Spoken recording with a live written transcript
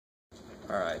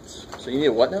All right. So you need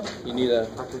a what now? You need a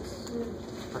Practice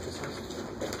test.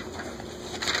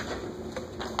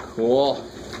 Cool.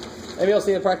 Anybody else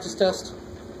need a practice test?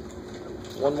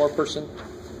 One more person?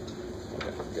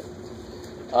 Okay, good.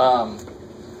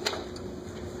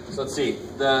 So let's see.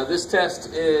 This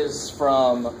test is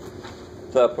from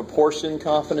the proportion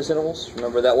confidence intervals.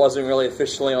 Remember, that wasn't really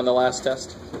officially on the last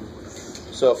test.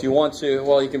 So if you want to,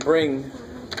 well, you can bring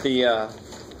the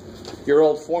your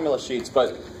old formula sheets,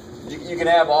 but you can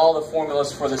have all the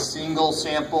formulas for the single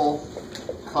sample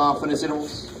confidence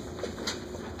intervals.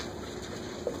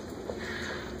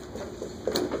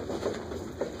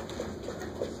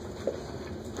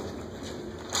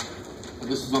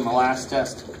 This is on the last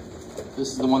test.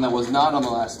 This is the one that was not on the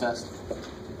last test.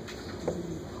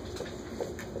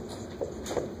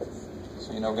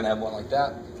 So you know we're going to have one like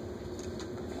that.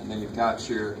 And then you've got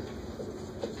your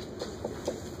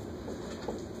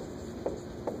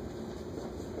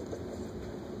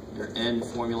N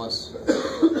formulas.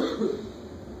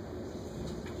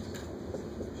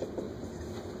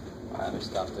 Alright, let me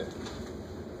stop there.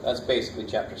 That's basically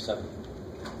chapter 7.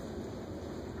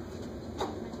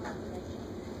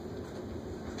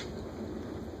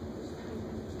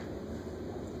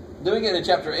 Then we get into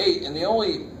chapter 8, and the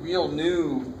only real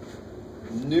new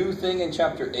thing in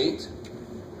chapter 8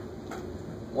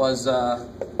 was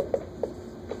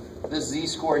this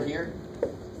z-score here.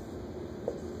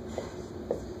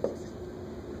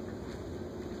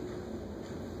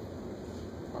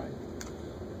 Right.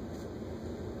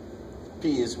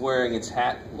 P is wearing its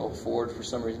hat a little forward for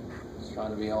some reason. It's trying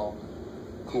to be all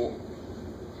cool.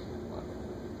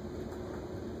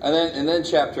 And then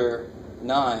chapter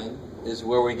 9 is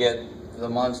where we get the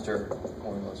monster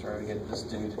formulas, right? We get this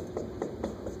dude.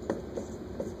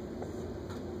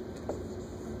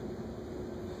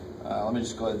 Let me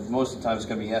just go ahead. Most of the time it's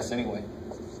going to be S anyway.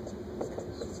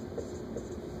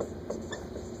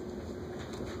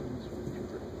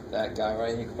 That guy,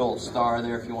 right? You can put a little star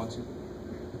there if you want to.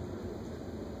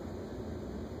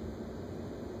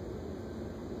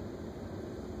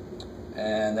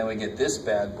 And then we get this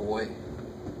bad boy.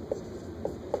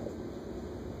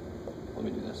 Let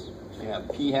me do this. So you have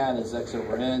P hat is X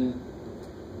over N.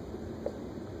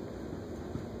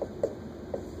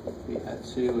 P hat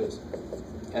 2 is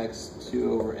X2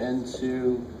 over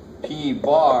N2. P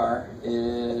bar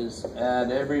is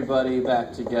add everybody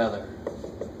back together.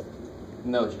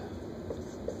 No, Jeff.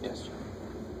 Yes, Jeff.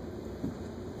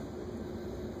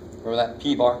 Remember that?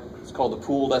 P bar. It's called the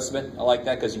pooled estimate. I like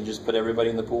that because you just put everybody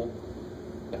in the pool.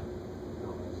 Yeah.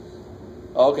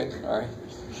 Oh, okay. All right.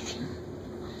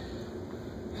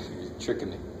 You're tricking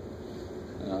me.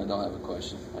 No, I don't have a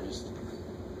question. I just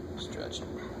stretch it.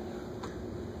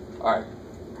 All right.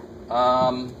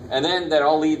 And then that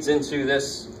all leads into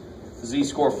this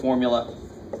z-score formula.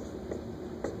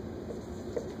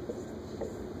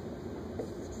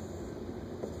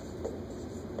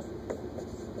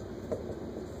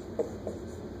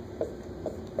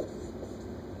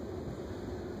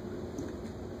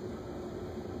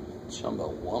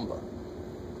 Chumbawamba.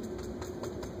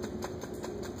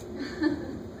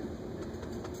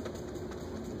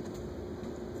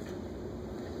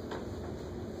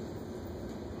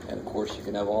 And of course, you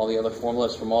can have all the other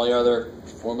formulas from all your other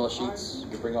formula sheets. You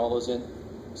can bring all those in.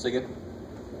 Say again.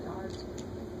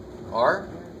 R?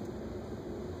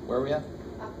 Where are we at?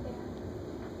 Up there.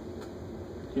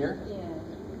 Here? Yeah.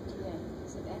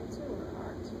 Is it N2 or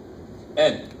R2?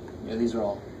 N. Yeah, these are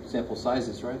all sample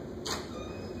sizes, right?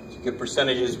 To get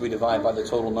percentages, we divide by the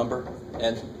total number.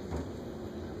 N.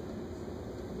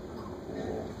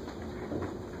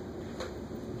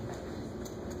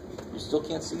 You still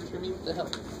can't see through me? What the hell?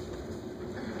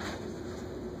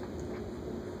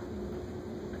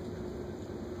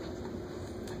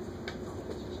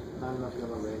 Not enough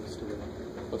yellow rays today.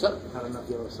 What's up? Not enough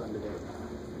yellow sun today.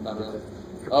 Not enough.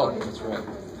 Oh, that's right.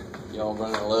 Y'all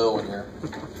running low on your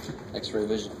X-ray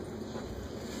vision.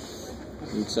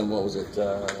 Need some, what was it?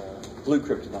 Blue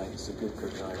kryptonite. It's a good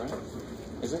kryptonite, right?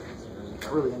 Is it?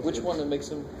 Not really. Which one that makes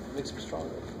him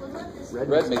stronger?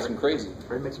 Red Makes him crazy.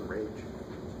 Red makes him rage.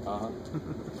 Uh-huh.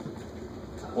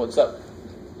 What's up?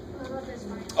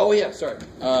 Oh, yeah, sorry.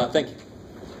 Thank you.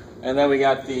 And then we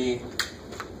got the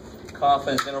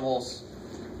confidence intervals.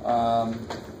 Might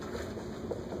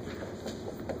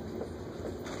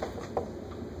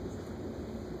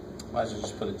as well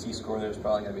just put a t-score there. There's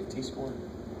probably going to be a t-score.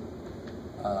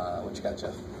 What you got,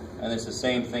 Jeff? And it's the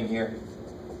same thing here.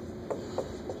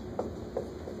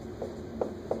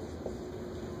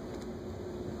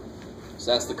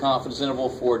 So that's the confidence interval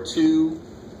for two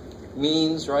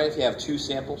means, right? If you have two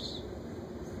samples.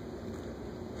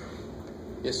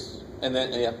 Yes? And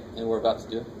then, yeah, and we're about to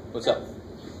do it. What's up?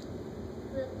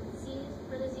 The Z,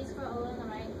 for the z-score O on the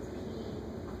right, is P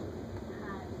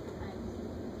hat times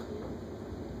Q.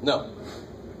 No.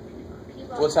 P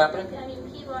bar, What's happening? I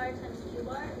mean, P bar times Q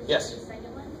bar? Is Yes. that the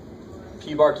second one?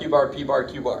 P bar, Q bar, P bar,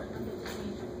 Q bar. Okay, just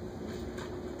change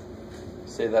it.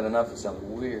 Say that enough, it sounds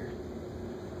weird.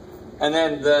 And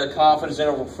then the confidence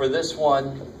interval for this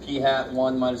one, P hat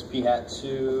 1 minus P hat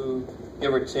 2,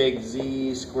 give or take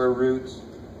Z square root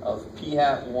of P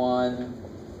hat 1,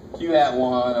 Q hat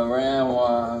 1 over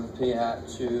N1, P hat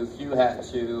 2, Q hat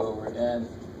 2 over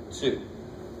N2.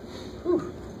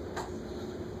 Whew.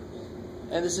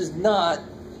 And this is not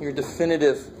your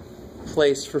definitive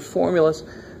place for formulas.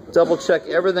 Double check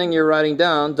everything you're writing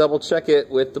down, double check it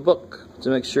with the book to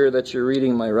make sure that you're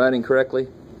reading my writing correctly.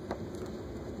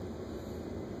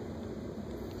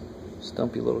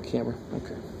 Stumpy little camera.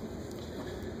 Okay.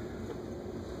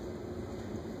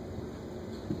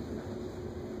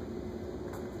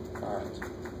 All right.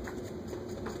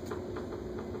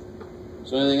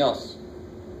 So anything else?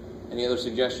 Any other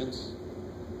suggestions?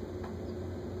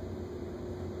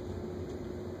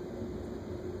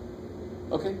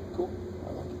 Okay, cool.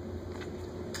 I like it.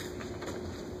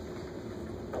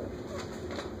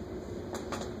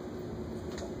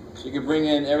 So you could bring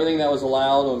in everything that was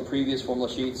allowed on previous formula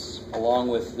sheets along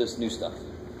with this new stuff.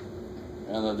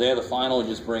 And on the day of the final,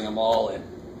 just bring them all in.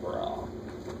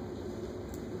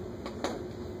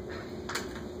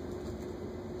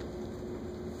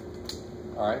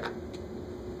 All right.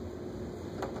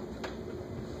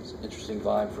 It's an interesting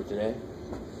vibe for today.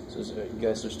 So you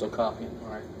guys are still copying.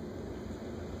 All right.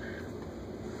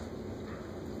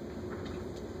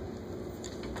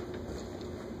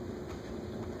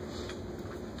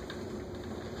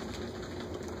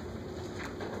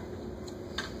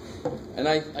 And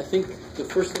I think the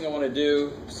first thing I want to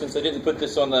do, since I didn't put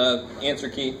this on the answer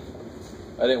key,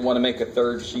 I didn't want to make a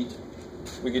third sheet.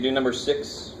 We could do number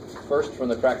 6 first from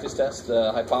the practice test,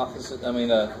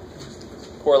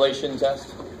 correlation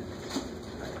test.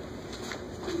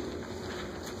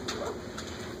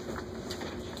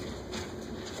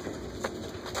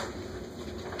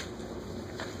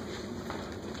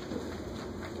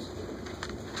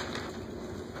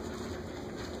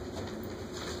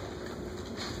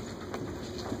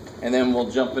 And then we'll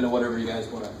jump into whatever you guys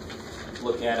want to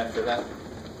look at after that.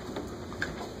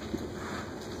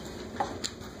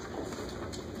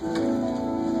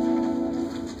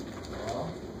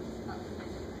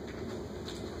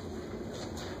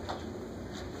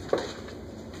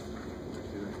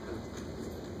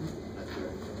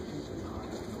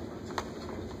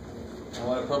 I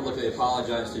want to publicly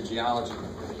apologize to geology.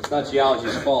 It's not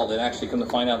geology's fault. It actually come to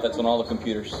find out that's on all the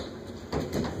computers.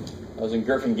 I was in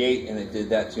Griffin Gate and it did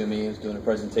that to me. I was doing a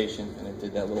presentation and it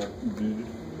did that little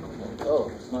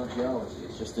oh, it's not geology,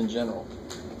 it's just in general.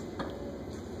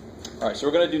 Alright, so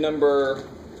we're going to do number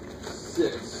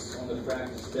 6 on the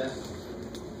practice test.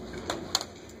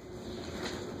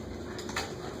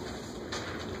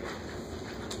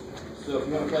 So if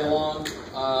you want to play along,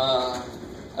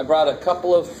 I brought a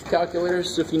couple of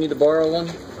calculators if you need to borrow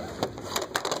one.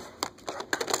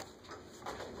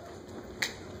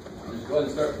 Go ahead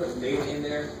and start putting data in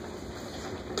there.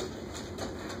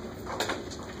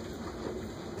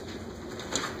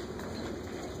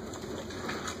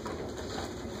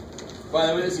 By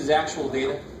the way, this is actual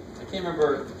data. I can't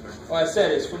remember. Well, I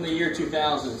said it's from the year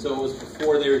 2000, so it was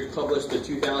before they published the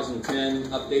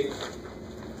 2010 update.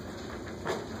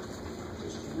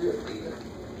 Just real data.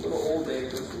 A little old data,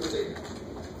 just real data.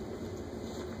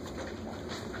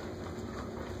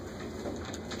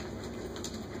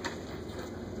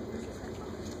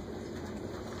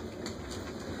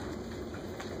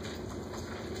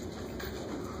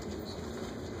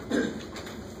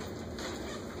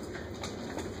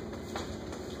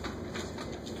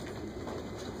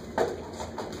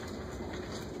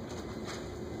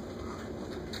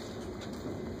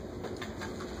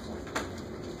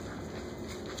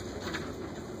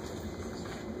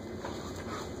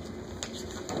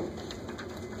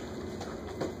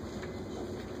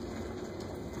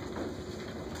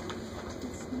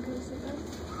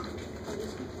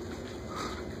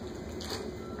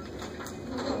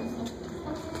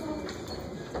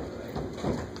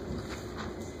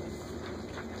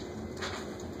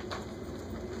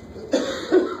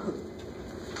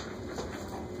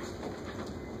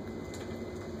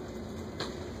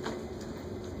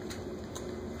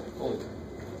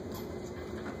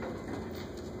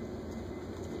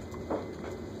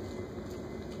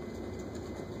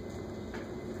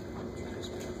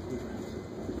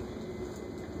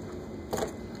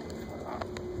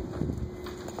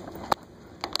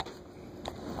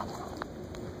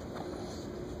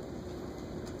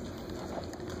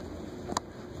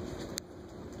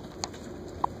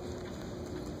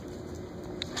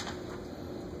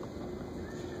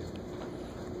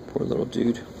 little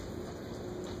dude.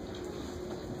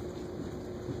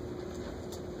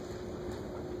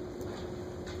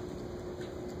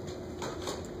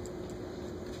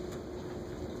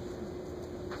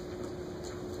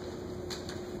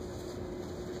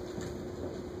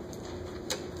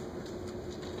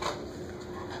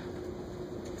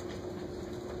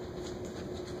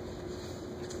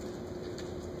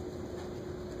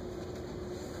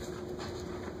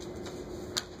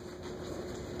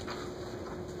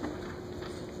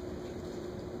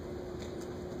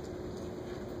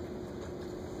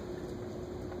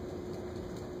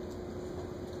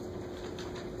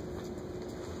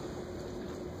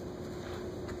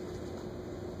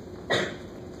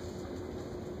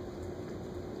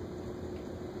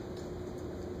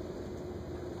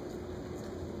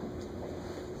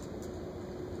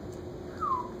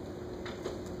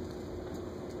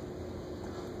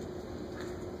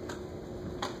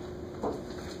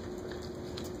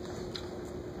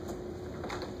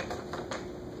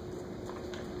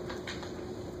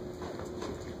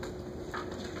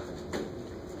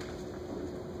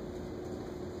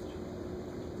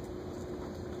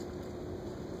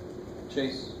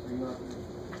 Chase, are you up?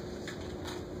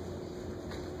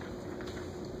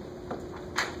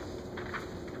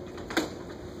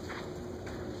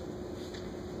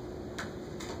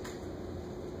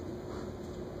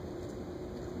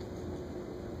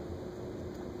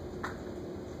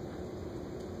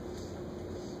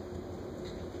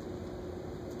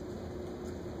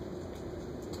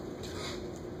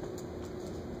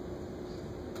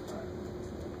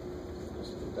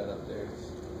 Just put that up there.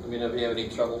 Let me know if you have any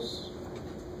troubles.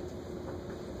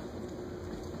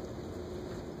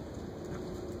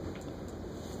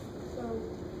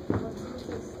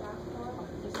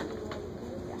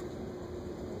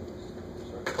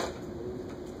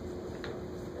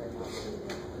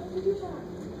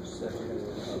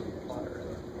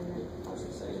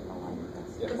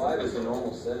 Yeah, 5 is the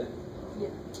normal setting. Yeah.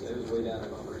 It was way down at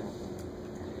 3.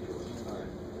 Alright.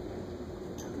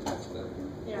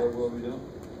 Yeah. What are we doing?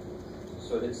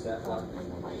 So it hits stat block.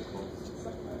 If I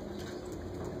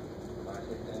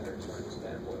hit enter, turn the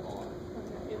stat block on.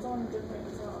 Okay, it's on different,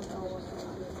 it's on L1.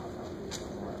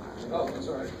 Oh, that's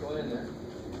alright. Go in there.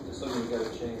 There's something you gotta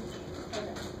change.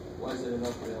 Okay. Why is it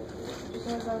enough for L4?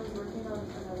 Because I was working on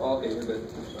another. Oh, okay, you're good.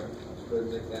 I'm sorry. Let's go ahead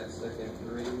and make that second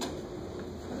 3. And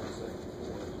second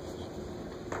 4.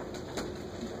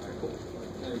 Alright, cool.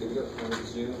 Now you're good to go. Want to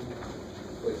zoom?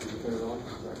 Wait, did you turn it on?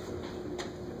 Sorry.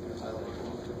 Highlight it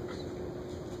on.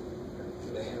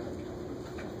 Bam.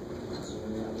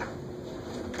 Zoom in.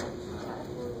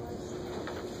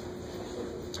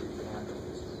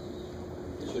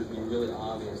 It should be really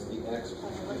obvious. The X is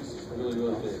really,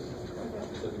 really big.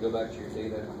 So if you go back to your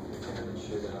data, it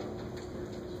should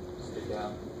stick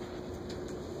out.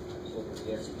 So look at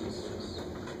the X pieces.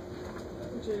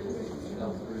 Which is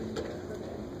L3. okay.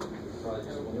 Probably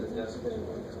just one of the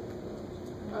decimals.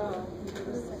 Oh.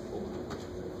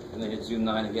 And then hit zoom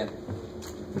 9 again.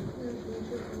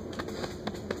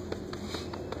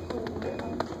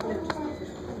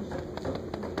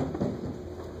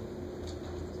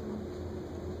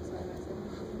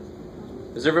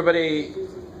 Has everybody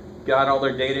got all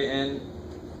their data in?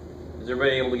 Is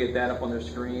everybody able to get that up on their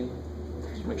screen?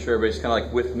 Just make sure everybody's kind of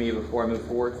like with me before I move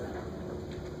forward.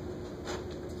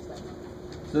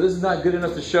 So this is not good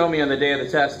enough to show me on the day of the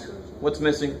test. What's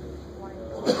missing?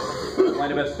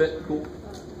 Line of best fit, cool.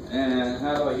 And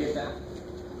how do I get that?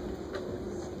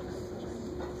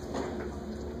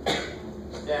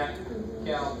 Stat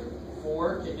count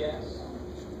 4, kick ass.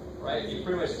 Right? He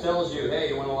pretty much tells you, hey,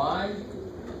 you want a line?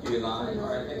 You line.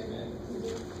 All right, thanks, man.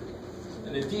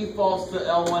 And the default's to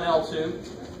L1, L2.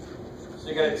 So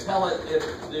you got to tell it if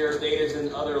their data's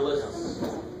in other lists.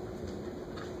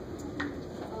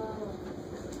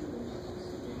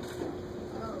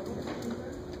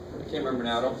 I can't remember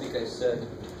now. I don't think I said.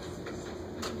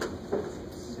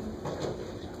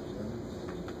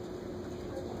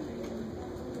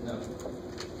 No. So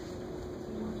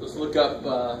let's look up.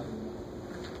 So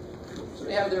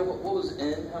we have there. What was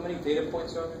N? How many data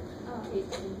points are there?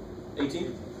 18.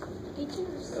 18. 18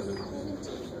 or 17?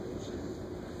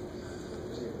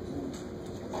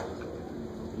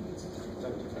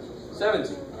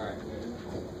 17. All right.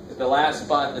 If the last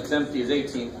spot that's empty is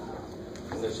 18,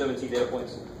 and there's 17 data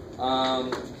points.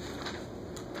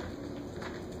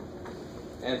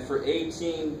 And for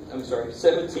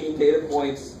 17 data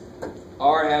points,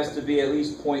 R has to be at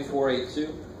least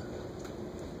 0.482.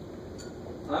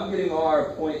 I'm getting R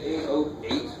of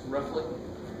 0.808 roughly.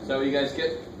 Is that what you guys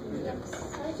get?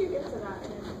 Yes. How did you get to that?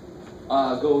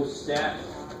 Go stat.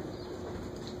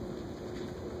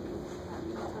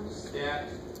 stat,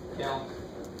 count,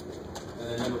 and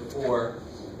then number 4.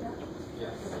 Yeah.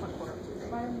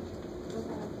 Mine.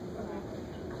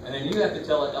 And then you have to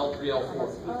tell it L3,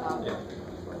 L4. Yeah.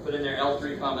 Put in there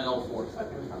L3, L4.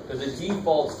 Because it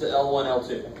defaults to L1,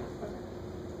 L2.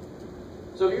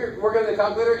 So if you're working on the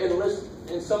calculator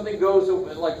and something goes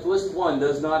like list 1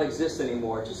 does not exist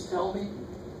anymore, just tell me.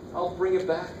 I'll bring it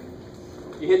back.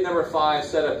 You hit number 5,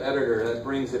 set up editor. That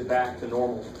brings it back to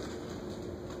normal.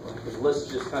 Because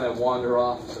lists just kind of wander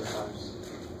off sometimes.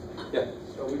 Yeah.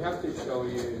 So we have to show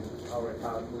you our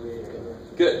calculator.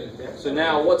 Good. So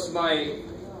now what's my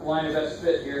line of best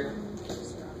fit here?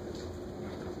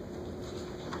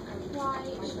 Y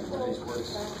equals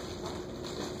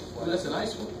Oh, that's a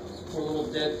nice one. Poor little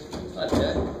dead. Not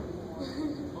dead.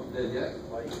 Not dead yet.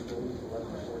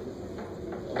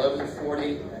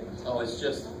 1140. Oh, it's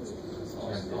just.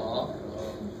 Oh,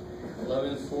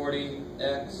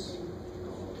 1140x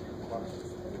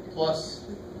plus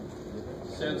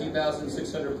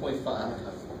 17,600.5.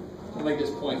 We'll make this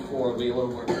 0.4. It'll be a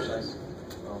little more precise.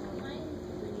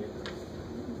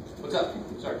 What's up?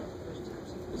 Sorry.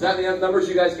 Is that the numbers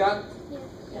you guys got?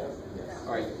 Yes.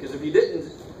 All right. Because if you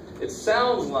didn't, it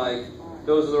sounds like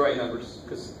those are the right numbers.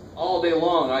 Because all day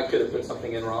long I could have put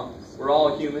something in wrong. We're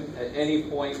all human. At any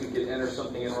point we could enter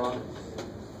something in wrong.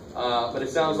 But it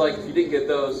sounds like if you didn't get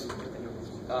those,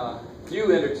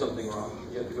 you entered something wrong.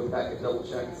 You have to go back and double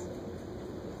check.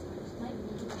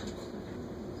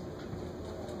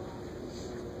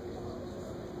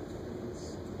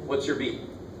 What's your B?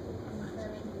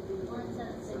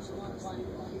 17611.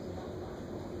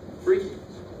 Freaky.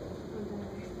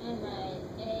 And my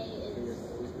A is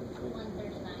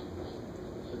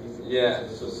 139. Yeah,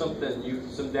 so some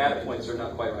data points are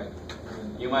not quite right.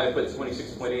 You might have put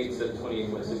 26.8 instead of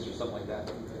 28.6 or something like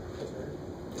that.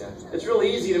 Yeah. It's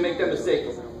really easy to make that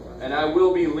mistake. And I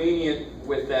will be lenient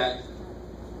with that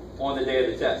on the day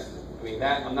of the test. I mean,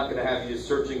 that I'm not going to have you just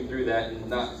searching through that and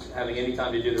not having any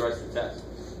time to do the rest of the test.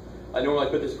 I normally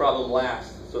put this problem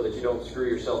last so that you don't screw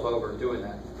yourself over doing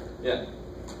that. Yeah.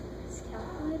 This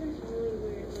calculator is really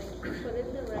weird. Like, you put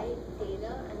in the right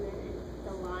data, and then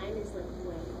the line is like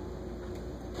way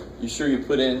off. You sure you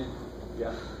put in?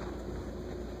 Yeah.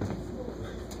 You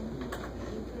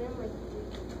put in like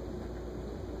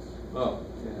Oh,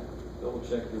 yeah. Double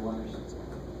check your wires.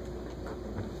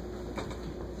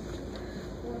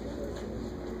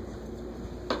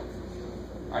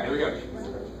 All right, here we go.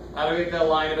 How do we get that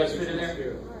line of best fit in there?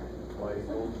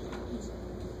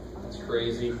 That's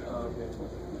crazy.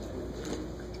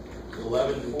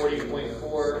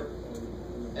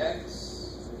 1140.4x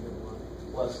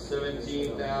plus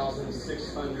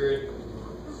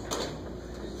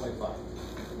 17,600.5.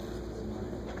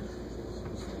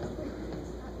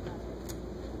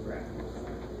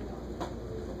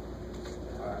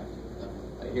 All right.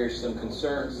 I hear some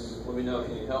concerns. Let me know if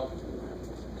you need help.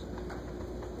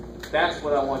 That's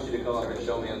what I want you to come up and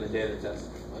show me on the day of the test.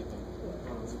 Do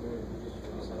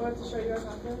I have to show you our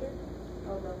calculator?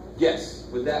 Oh, no. Yes,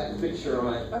 with that picture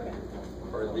on it, Okay.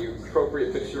 or the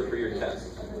appropriate picture for your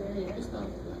test. Be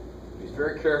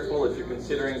very careful if you're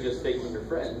considering just taking your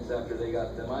friends after they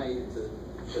got the mic,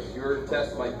 because your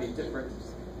test might be different.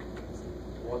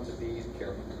 You want to be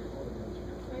careful.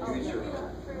 Use your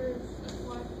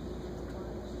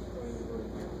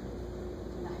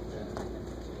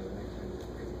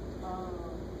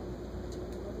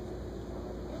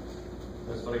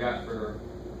That's what I got for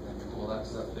all that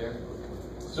stuff there.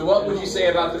 So what would you say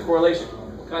about the correlation?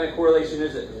 What kind of correlation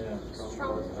is it?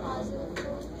 Strong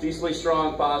positive. Decently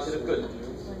strong, positive, good.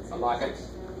 I like it.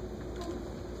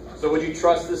 So would you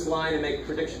trust this line and make a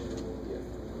prediction?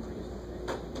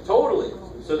 Totally.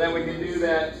 So then we can do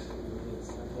that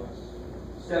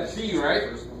step C,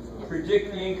 right?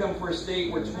 Predict the income for a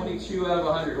state where 22 out of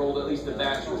 100 hold at least a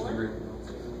bachelor's degree.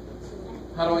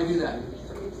 How do I do that?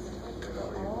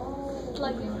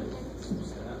 Plug in.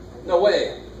 No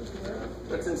way.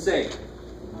 That's insane.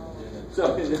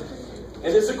 So in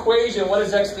this equation, what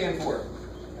does X stand for?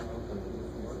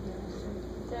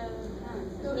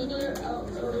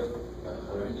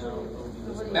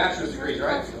 Bachelor's degrees,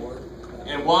 right?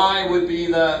 And Y would be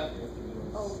the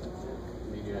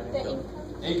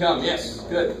income. Yes,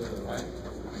 good. Right.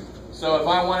 So if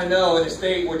I want to know in a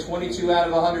state where 22 out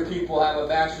of 100 people have a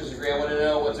bachelor's degree, I want to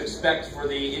know what to expect for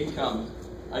the income.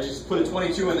 I just put a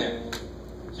 22 in there.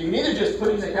 So you can either just put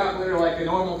it in the calculator like a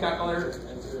normal calculator.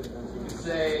 You can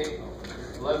say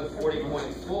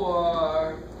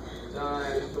 1140.4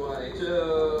 times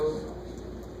 22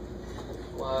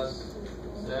 plus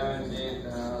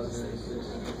 17,006.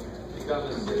 Income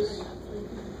is 6.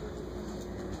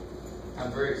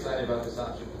 I'm very excited about this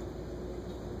option.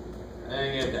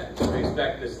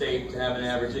 expect the state to have an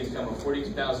average income of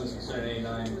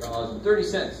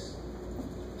 $42,689.30.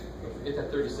 Get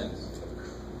that 30 cents.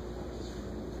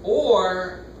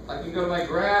 Or I can go to my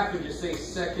graph and just say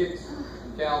second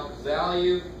calc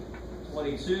value,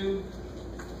 22,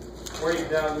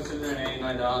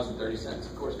 $48,689.30.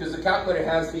 Of course, because the calculator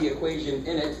has the equation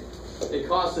in it. It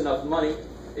costs enough money.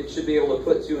 It should be able to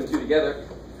put 2 and 2 together.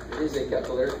 It is a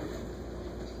calculator.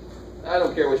 I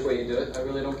don't care which way you do it. I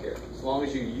really don't care. As long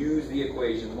as you use the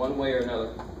equation one way or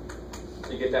another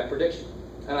to get that prediction.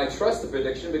 And I trust the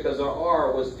prediction because our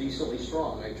R was decently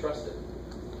strong. I trust it.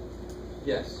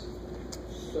 Yes?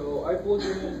 So I put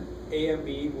in A and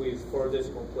B with 4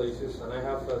 decimal places, and I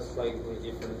have a slightly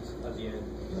difference at the end.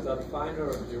 Is that fine,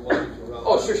 or do you want me to round?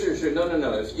 Oh, sure. No.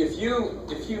 If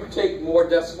you take more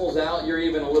decimals out, you're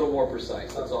even a little more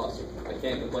precise. That's awesome. I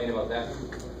can't complain about that.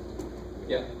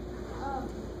 Yeah. How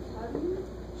do you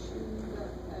choose the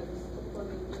X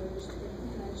according to your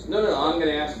string? No. I'm going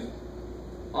to ask you.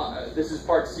 This is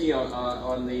part C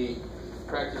on the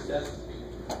practice test.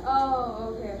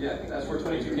 Oh, okay. Yeah, that's where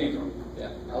 22 came from.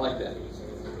 Yeah, I like that.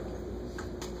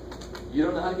 You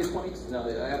don't know how to get 20? No,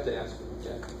 I have to ask.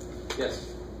 Yeah.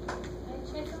 Yes. I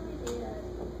checked all my data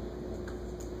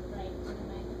right,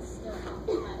 and I could still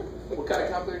not. What kind of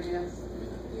calculator do you have?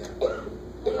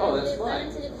 Oh, that's fine. I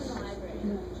rented it from the library.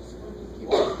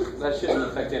 Well, that shouldn't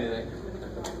affect anything.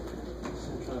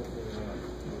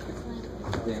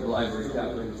 Damn library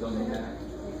calculator told me that.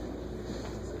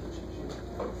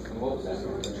 And what was that?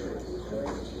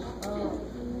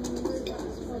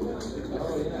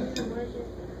 Oh, yeah.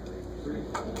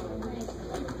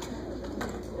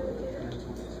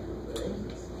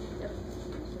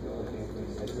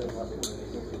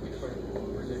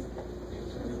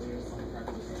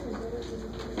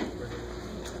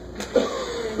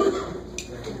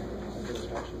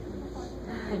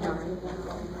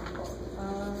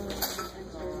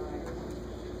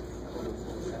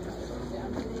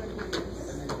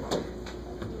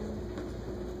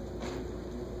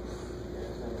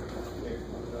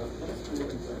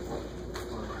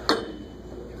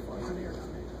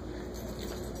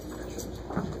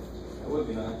 That would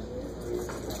be nice.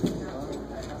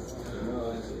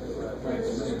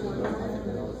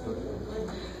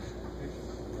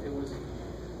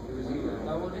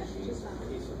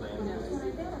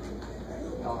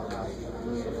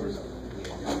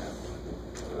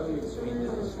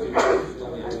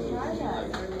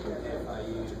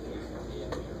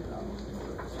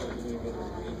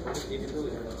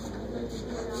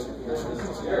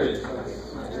 There it is.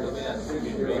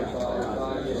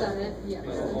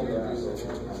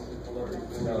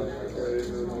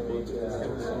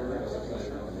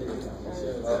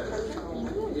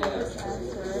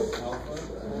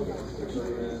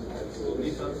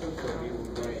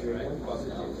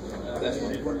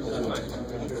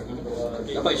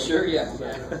 Am I sure? Yeah.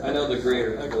 I know the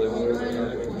grader. I really want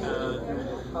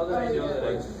How did I know that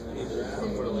it's a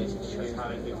correlation? Like how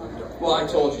did you Well, I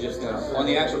told you just now. On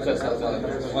the actual test, I'll tell you.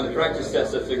 On the practice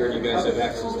test, I figured you guys have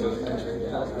access to it.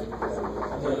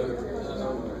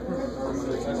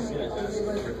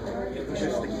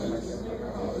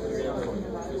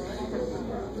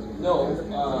 No,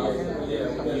 you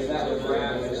have a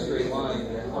graph in a straight line.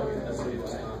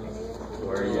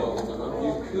 Where you?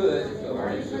 You could.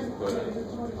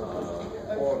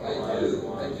 I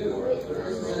do. This is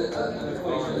an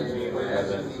equation that you graph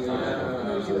it.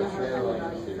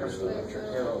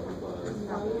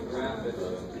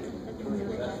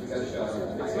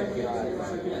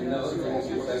 And those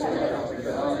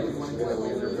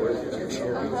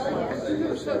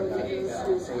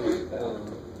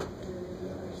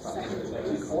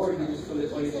or you just put it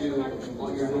 22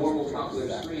 on your normal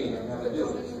calculator screen and have it do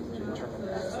it.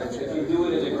 If you do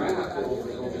it in a graph,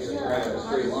 it'll just graph a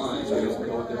straight line, so you don't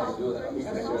know what the hell to do with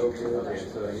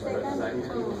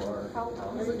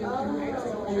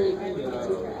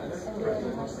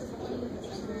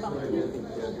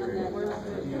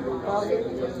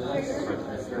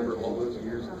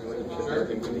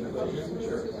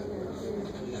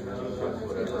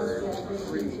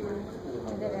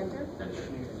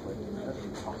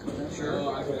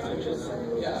Sure, I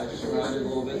just round it a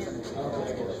little bit.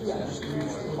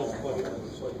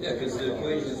 Yeah, because the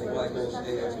equation is black hole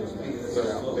state X plus B.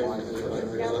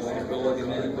 Go look at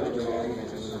that and put it in.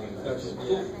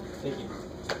 Thank you.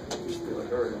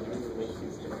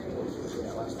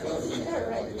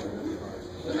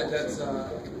 That's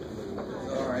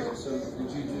all right. So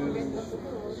did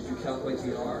you calculate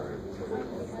the R?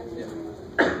 Yeah.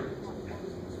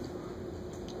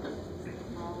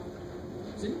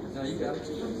 See? Now you got it.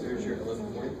 There's your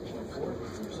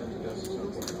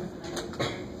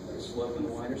 11.4%. slope and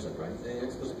the y-intercept, right?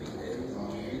 It's supposed to be A.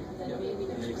 Yep. And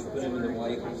then you can put them in the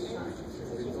y equals.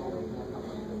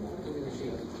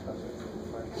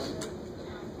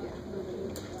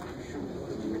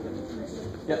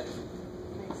 Yep.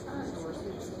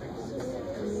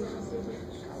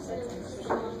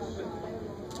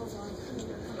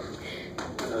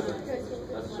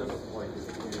 That's just like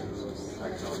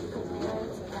technological.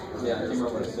 Yeah, I can't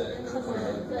remember what I said.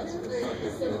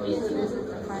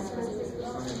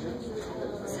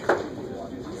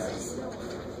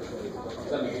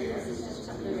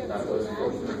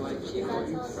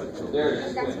 There it is.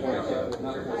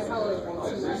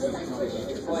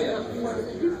 Oh yeah.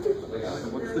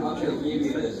 I'm going to give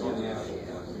you this on the actual.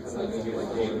 I'm not going to give you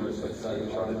like gamers, but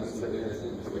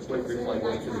Which way you're like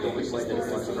which way did it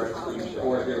express you show?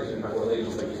 or there's a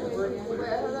correlation. So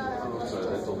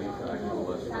that's the lead factor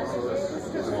list.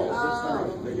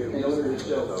 In order to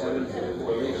show evidence of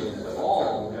correlation,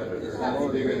 all is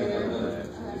having bigger than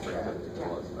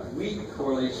weak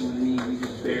correlation means we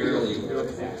just barely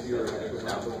zero.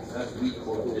 That's weak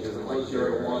correlation. The closer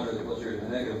you're to 1 or the closer you're to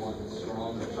 -1, it's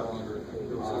stronger.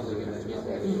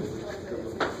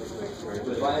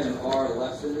 But if I had an R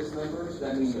less than this number,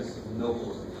 that means no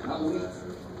correlation. Not weak,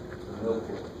 no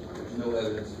correlation. There's no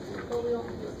evidence for correlation.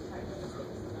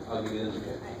 I'll give you an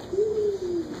indicator.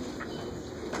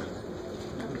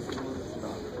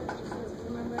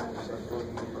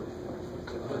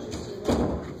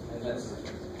 And that's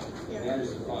the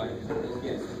Anderson fine.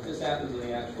 Again, this happens in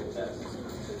the actual test.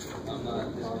 I'm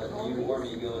not just letting you or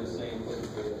me go insane looking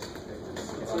for this.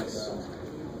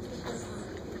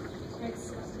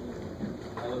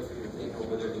 I looked for your thing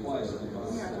over there twice and I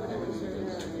found a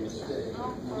mistake.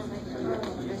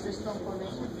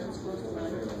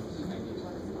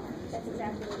 That's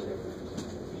exactly what it is.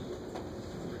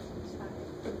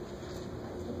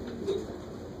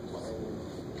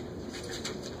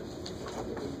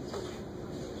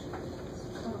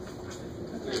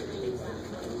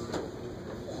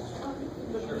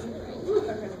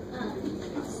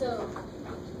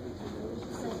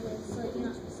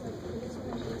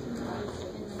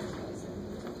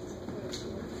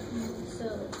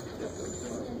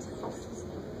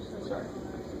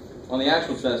 On the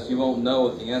actual test, you won't know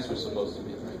what the answer is supposed to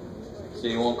be. So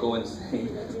you won't go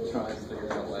insane trying to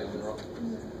figure out why it went wrong.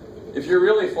 If you're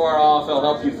really far off, I'll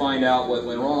help you find out what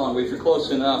went wrong. But if you're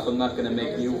close enough, I'm not going to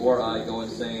make you or I go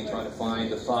insane trying to find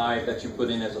the 5 that you put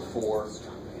in as a 4.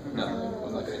 No,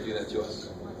 I'm not going to do that to us.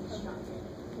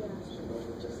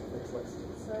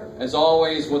 As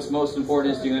always, what's most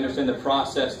important is do you understand the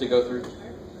process to go through.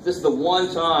 This is the one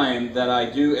time that I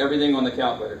do everything on the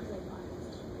calculator.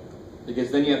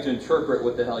 Because then you have to interpret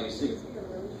what the hell you see.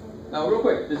 Now, real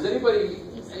quick, does anybody,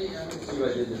 let me see if I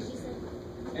did this.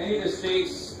 Any of the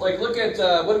states, like look at,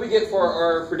 what did we get for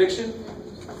our prediction?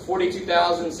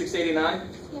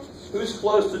 42,689? Who's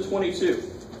close to 22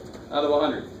 out of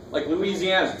 100? Like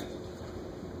Louisiana.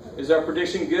 Is our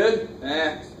prediction good?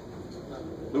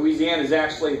 Louisiana is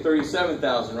actually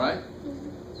 37,000, right?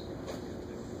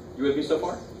 You with me so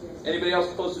far? Anybody else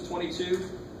close to 22?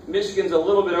 Michigan's a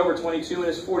little bit over 22 and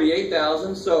it's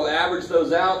 48,000, so average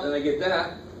those out and I get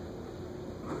that.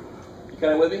 You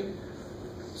kind of with me?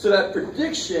 So that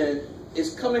prediction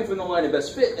is coming from the line of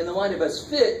best fit, and the line of best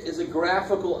fit is a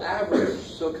graphical average.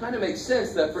 So it kind of makes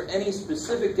sense that for any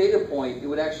specific data point, it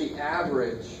would actually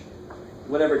average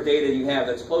whatever data you have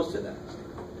that's close to that.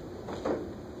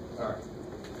 All right.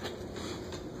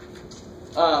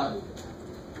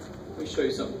 Let me show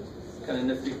you something kind of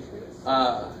nifty.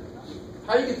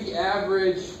 How do you get the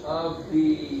average of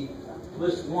the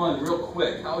list 1 real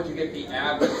quick? How would you get the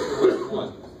average for list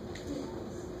 1?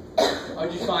 How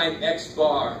would you find X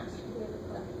bar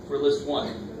for list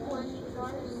 1?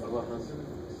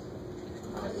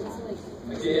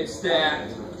 Okay, it's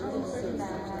stacked.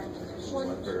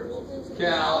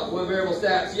 Cal, one variable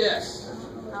stats, yes.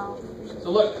 So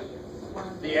look,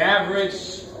 the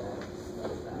average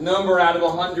number out of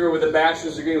 100 with a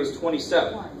bachelor's degree was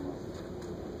 27.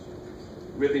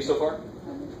 You with me so far?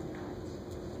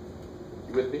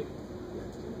 You with me?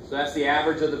 So that's the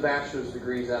average of the bachelor's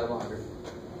degrees out of 100.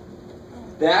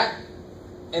 That,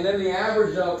 and then the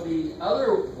average of the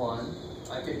other one,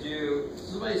 I could do,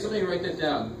 somebody write that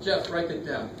down. Jeff, write that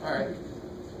down. All right.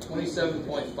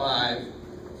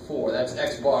 27.54. That's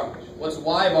X bar. What's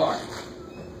Y bar?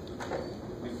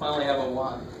 We finally have a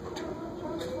Y.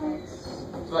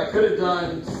 So I could have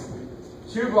done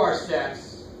 2 bar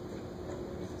stats,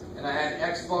 and I had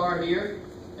X bar here,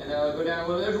 and then I'll go down a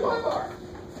little, there's Y bar.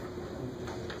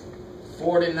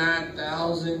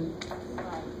 49,000.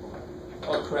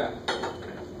 Oh crap.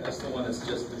 That's the one that's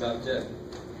just about dead.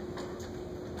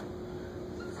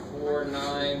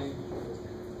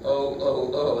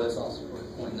 0.4900. That's also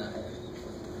 0.9.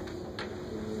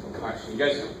 All right, so you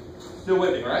guys still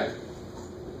with me, right?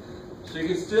 So you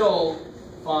can still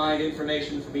find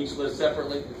information from each list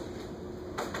separately.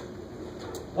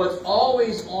 What's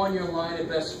always on your line of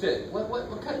best fit? What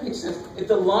kind of makes sense? If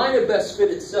the line of best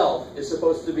fit itself is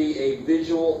supposed to be a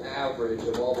visual average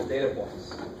of all the data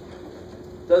points,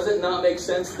 does it not make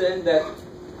sense then that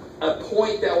a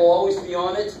point that will always be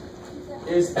on it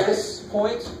is this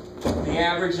point, the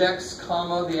average x,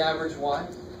 comma, the average y?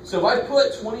 So if I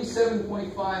put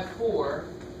 27.54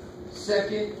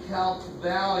 second calc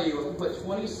value, if I put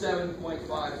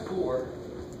 27.54,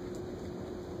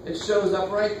 it shows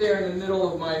up right there in the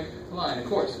middle of my line. Of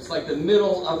course, it's like the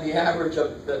middle of the average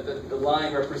of the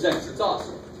line represents. It's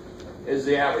awesome. Is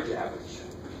the average.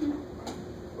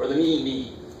 Or the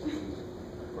mean.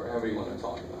 Or however you want to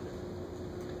talk about it.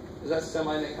 Does that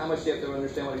semi-make? How much do you have to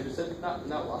understand what I just said? Not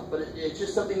a lot, but it's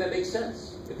just something that makes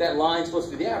sense. If that line's supposed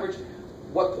to be the average,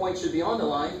 what point should be on the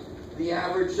line? The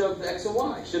average of x and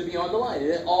y should be on the line.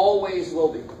 And it always will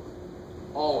be.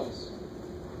 Always.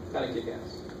 Kind of kick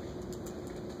ass.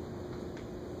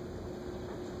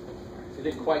 If you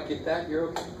didn't quite get that, you're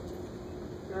okay.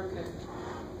 You're okay.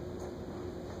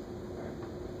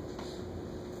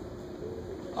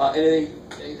 All right.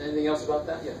 Anything else about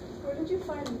that? Yeah. Where did you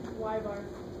find Y bar?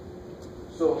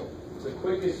 So the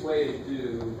quickest way to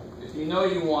do, if you know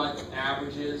you want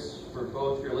averages for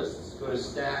both your lists, go to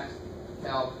Stat,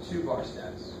 Calc, 2-bar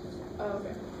stats. Oh,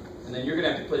 okay. And then you're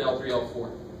going to have to put L3, L4.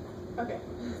 Okay.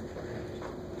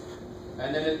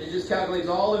 And then it just calculates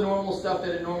all the normal stuff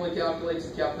that it normally calculates.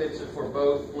 It calculates it for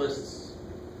both lists.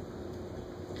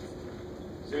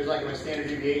 So here's like my standard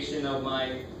deviation of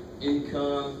my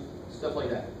income, stuff like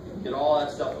that. You can get all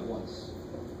that stuff at once.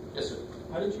 Yes, sir.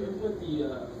 How did you input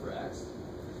the for X?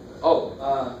 Oh,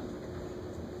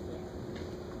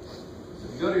 so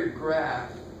if you go to your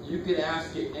graph, you can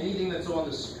ask it anything that's on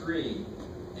the screen,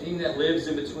 anything that lives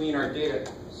in between our data.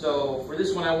 So for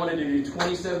this one, I wanted to do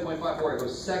 27.54. It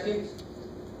goes second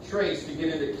trace to get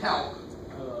into calc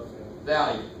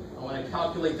value. I want to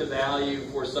calculate the value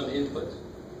for some input.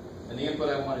 And the input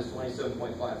I want is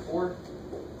 27.54.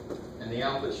 And the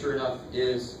output, sure enough,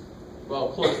 is, well,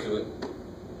 close to it,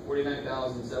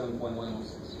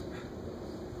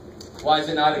 49,007.116. Why is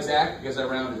it not exact? Because I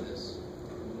rounded this.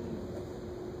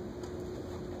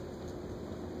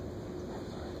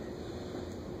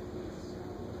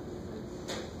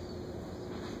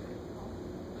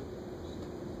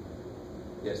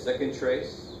 Yeah, second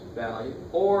trace value.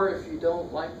 Or if you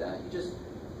don't like that, you just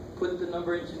put the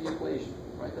number into the equation,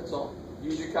 right? That's all.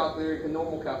 Use your calculator, your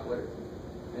normal calculator,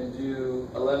 and do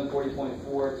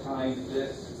 1140.4 times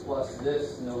this plus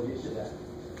this, and it'll get you that.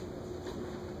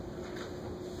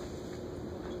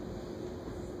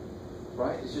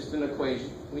 Right? It's just an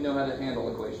equation. We know how to handle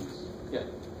equations. Yeah.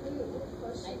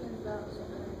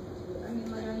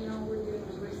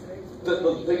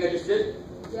 The thing I just did?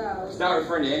 Yeah. It's not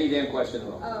referring to any damn question at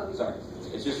all. Oh. Sorry.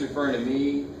 It's just referring to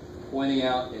me pointing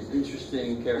out an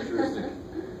interesting characteristic.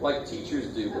 Like teachers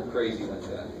do. We're crazy like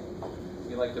that.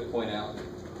 We like to point out.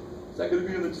 Is that going to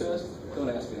be on the test? Don't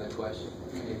ask me that question.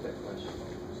 I hate that question.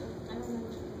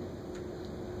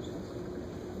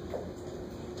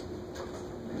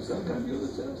 Is that going to be on the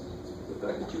test? The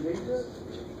fact that you hate that?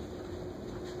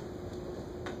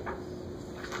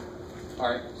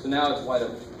 Alright, so now it's wide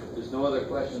open. If there's no other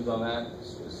questions on that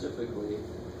specifically,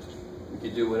 we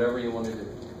could do whatever you want to do.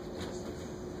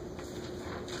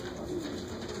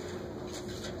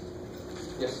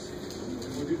 Yes?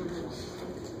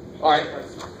 Alright.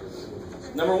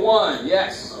 Number one,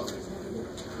 yes.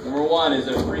 Number one is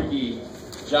a freaky,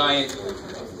 giant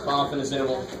confidence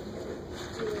interval.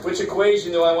 Which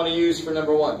equation do I want to use for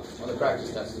number one on the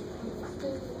practice test?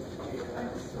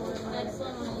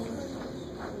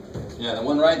 Yeah, the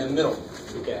one right in the middle.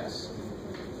 Kick ass.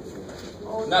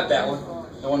 Not that one.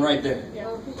 The one right there.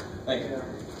 Thank you.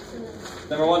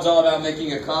 Number one's all about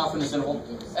making a confidence interval.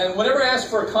 And whenever I ask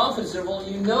for a confidence interval,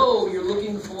 you know you're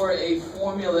looking for a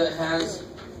formula that has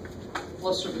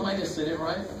plus or minus in it,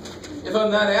 right? If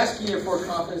I'm not asking you for a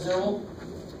confidence interval,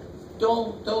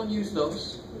 don't use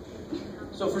those.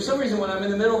 So for some reason, when I'm in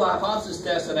the middle of the hypothesis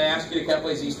test and I ask you to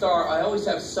calculate Z star, I always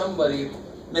have somebody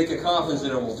make a confidence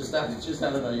interval. Just I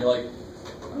don't know. You're like,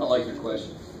 I don't like your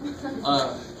question.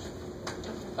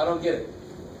 I don't get it.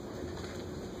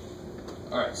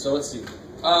 All right, so let's see.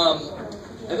 And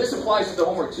this applies to the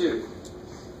homework too.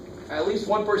 At least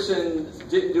one person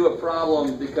didn't do a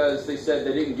problem because they said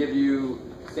they didn't give you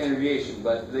standard deviation,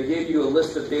 but they gave you a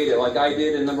list of data like I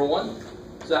did in number one.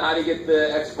 So how do you get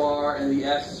the X bar and the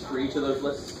S for each of those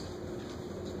lists?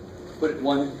 put it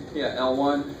one, yeah,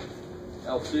 L1,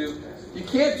 L2. You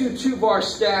can't do 2-bar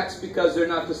stats because they're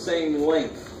not the same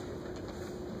length.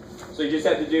 So you just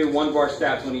have to do 1-bar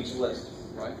stats on each list,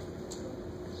 right?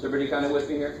 Is everybody kind of with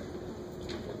me here?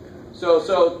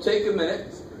 So take a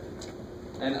minute,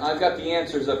 and I've got the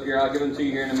answers up here. I'll give them to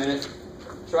you here in a minute.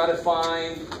 Try to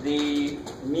find the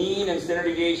mean and standard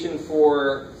deviation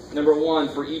for number 1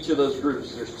 for each of those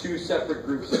groups. There's 2 separate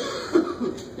groups.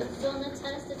 Yeah. So in the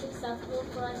test, it's acceptable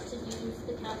for us to use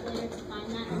the calculator to find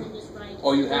that and then just write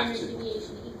Oh, you have standard to.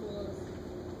 deviation equals.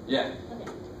 Yeah.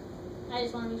 Okay. I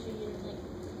just want to make sure you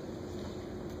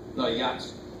didn't No, you got to.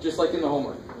 Just like in the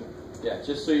homework. Yeah,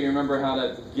 just so you remember how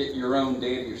to get your own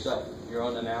data yourself, your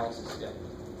own analysis. Yeah.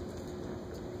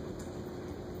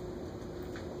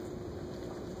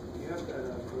 You have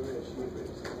that program sheet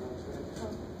written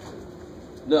down.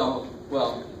 No,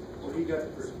 well, Well, he got the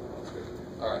first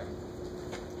one. all right.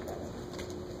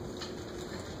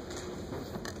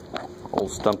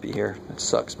 Old Stumpy here. It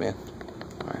sucks, man.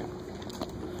 All right.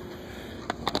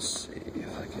 Let's see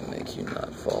if I can make you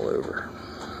not fall over.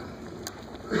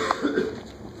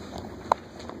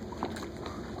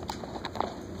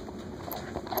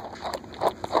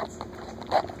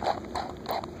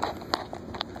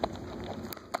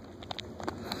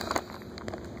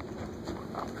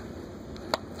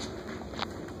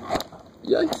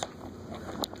 Yikes.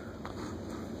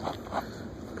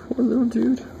 Poor little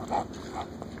dude.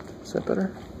 Is that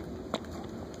better?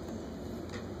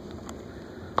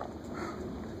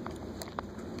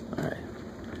 Alright.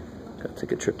 Gotta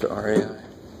take a trip to RAI.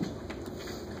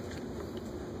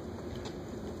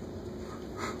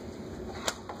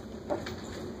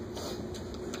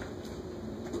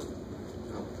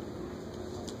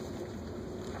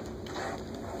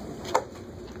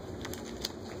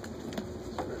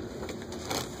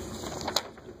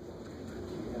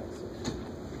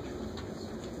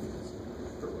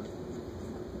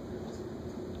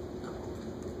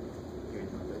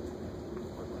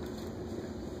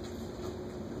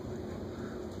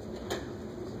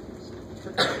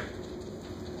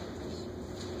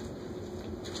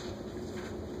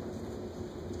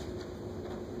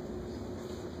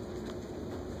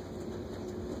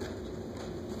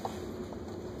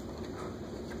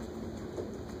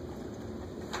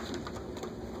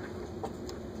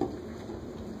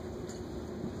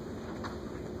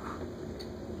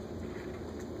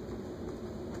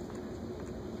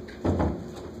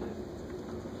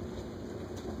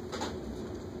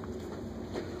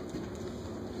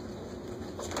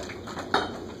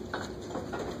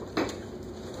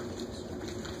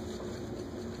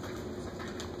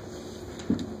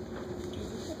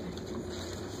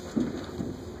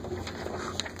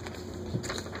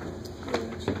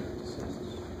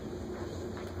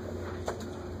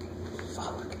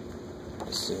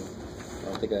 Let's see. I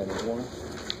don't think I have any more.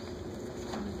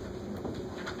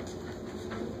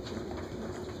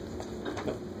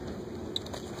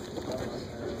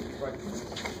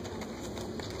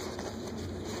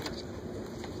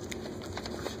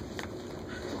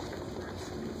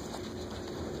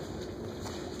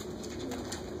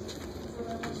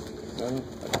 No,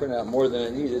 I printed out more than I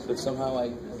needed, but somehow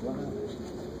I run out.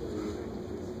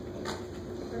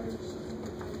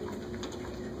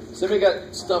 So we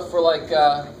got stuff for like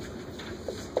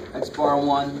X bar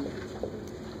 1.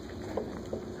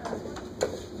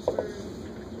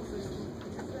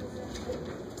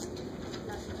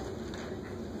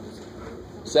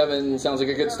 Seven sounds like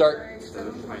a good start.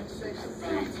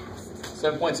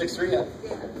 7.63, yeah.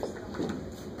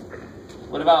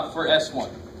 What about for S1?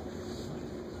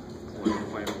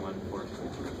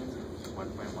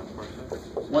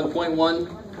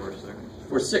 1.1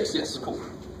 for 6, yes, cool.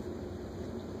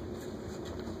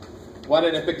 Why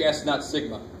did I pick S, not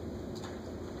sigma?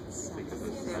 This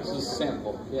is a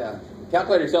sample, yeah.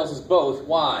 Calculator tells us both.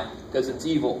 Why? Because it's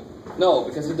evil. No,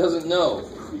 because it doesn't know.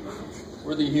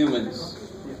 We're the humans.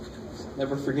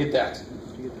 Never forget that.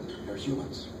 We're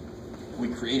humans. We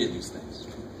created these things.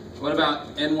 What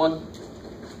about N1?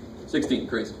 16,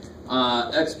 crazy.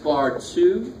 X bar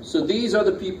 2. So these are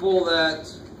the people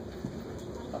that,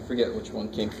 I forget which one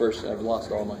came first. I've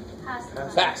lost all my.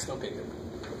 Passed. Okay, good.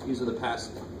 These are the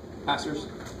passers.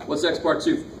 What's X bar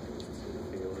 2?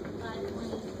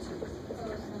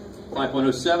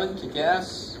 5.07, kick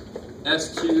ass.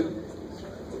 S2.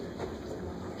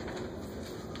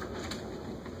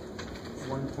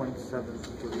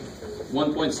 1.73.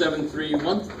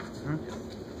 1.731.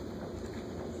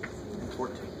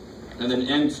 14. And then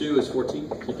N2 is 14,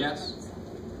 kick ass.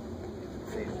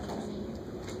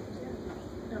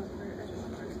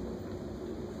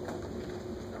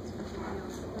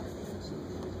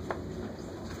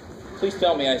 Please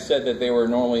tell me I said that they were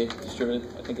normally distributed.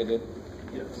 I think I did.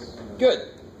 Yes. Good.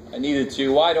 I needed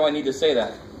to. Why do I need to say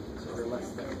that? So they're less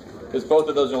than. Because both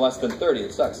of those are less than 30.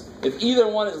 It sucks. If either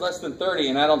one is less than 30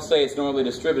 and I don't say it's normally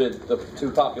distributed, the two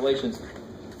populations,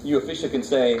 you officially can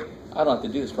say, I don't have to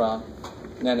do this, Ron.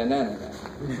 Nah.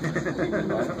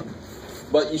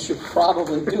 But you should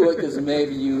probably do it because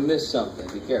maybe you missed something.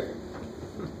 Be careful.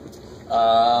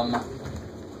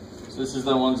 So this is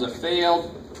the ones that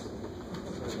failed.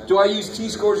 Do I use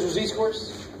T-scores or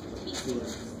Z-scores?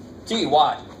 T,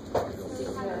 why?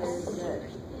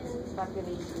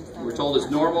 We're told it's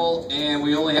normal, and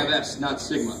we only have S, not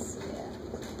sigma.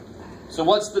 So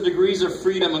what's the degrees of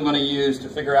freedom I'm going to use to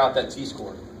figure out that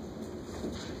T-score?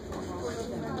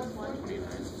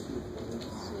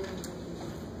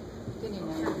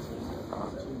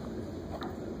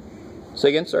 Say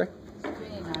again, sorry?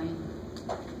 29.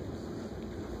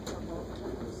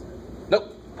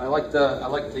 Nope. I like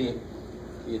the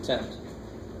attempt.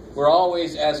 We're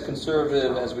always as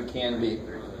conservative as we can be.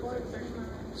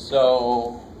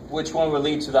 So which one would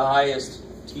lead to the highest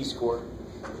T-score?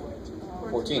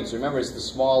 14. So remember, it's the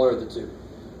smaller of the two.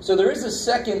 So there is a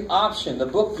second option. The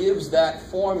book gives that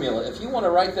formula. If you want to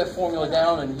write that formula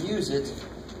down and use it,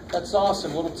 that's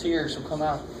awesome. Little tears will come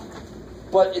out.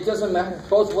 But it doesn't matter.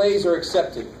 Both ways are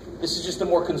accepted. This is just a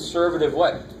more conservative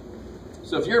way.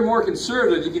 So if you're more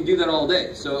conservative, you can do that all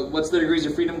day. So what's the degrees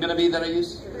of freedom going to be that I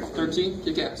use? 13?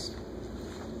 Kick ass.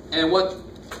 And what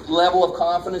level of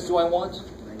confidence do I want?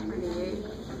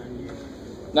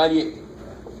 98.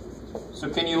 So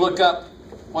can you look up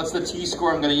what's the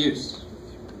T-score I'm going to use?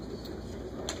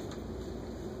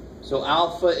 So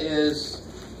alpha is,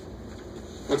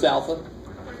 what's alpha?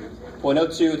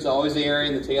 0.02, it's always the area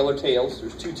in the tail or tails.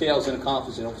 There's two tails in a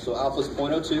confidence interval, so alpha is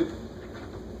 0.02.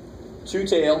 Two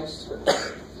tails.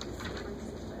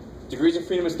 Degrees of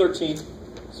freedom is 13.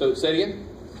 So say it again.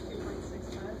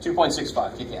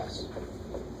 2.65, kick ass.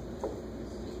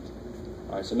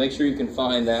 All right, so make sure you can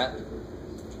find that.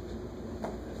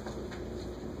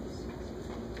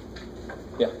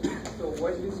 Yeah. So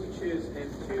why did you choose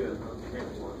N2 and not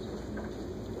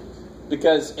N1?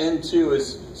 Because N2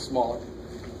 is smaller.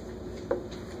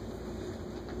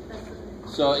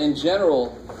 So in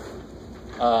general,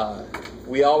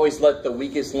 we always let the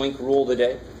weakest link rule the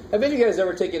day. Have any of you guys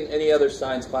ever taken any other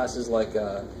science classes like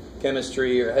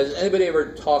chemistry, or has anybody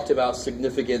ever talked about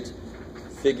significant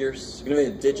figures,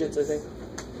 significant digits, I think?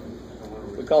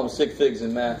 We call them sig figs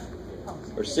in math,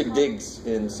 or sig digs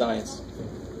in science.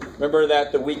 Remember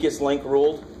that the weakest link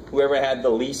ruled? Whoever had the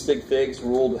least sig figs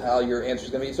ruled how your answer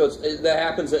is going to be. So that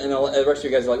happens, and the rest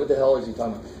of you guys are like, what the hell is he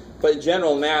talking about? But in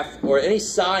general, math, or any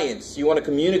science, you want to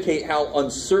communicate how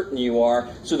uncertain you are,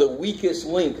 so the weakest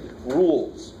link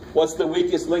rules. What's the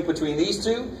weakest link between these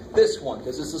two? This one,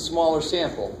 because it's a smaller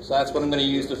sample. So that's what I'm going to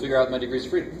use to figure out my degrees of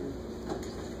freedom.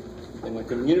 And I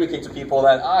communicate to people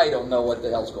that I don't know what the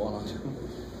hell's going on.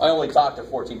 I only talk to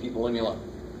 14 people, leave me alone.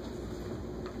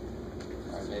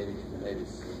 All right, maybe.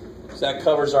 So that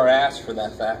covers our ass for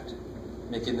that fact,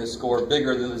 making this score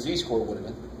bigger than the Z-score would have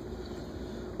been.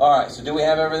 All right, so do we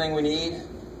have everything we need?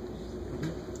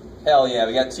 Hell yeah,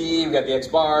 we got T, we got the X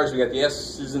bars, we got the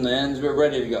S's and the N's, we're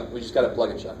ready to go. We just got to plug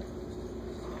and chug.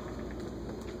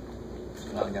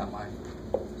 So now I got my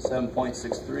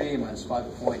 7.63 minus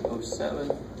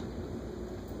 5.07.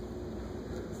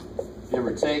 Give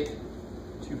or take,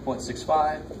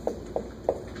 2.65,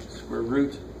 square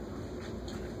root.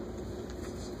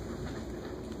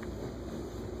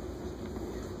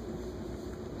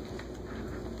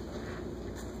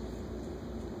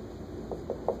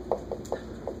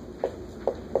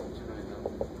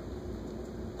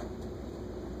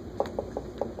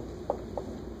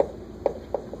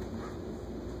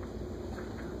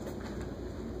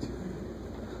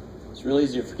 It's really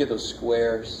easy to forget those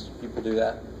squares. People do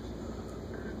that.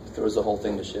 Throws the whole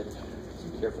thing to shit. So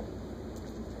be careful.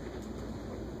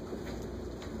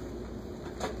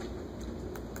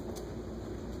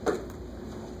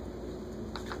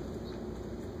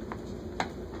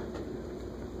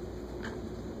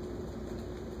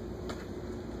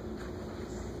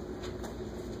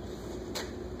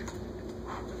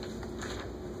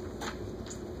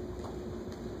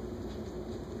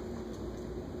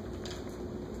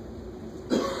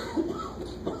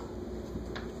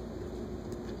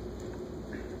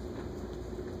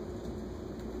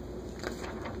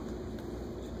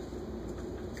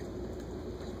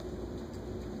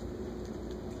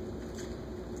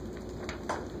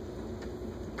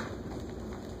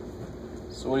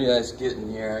 So what are you guys getting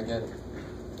here? I get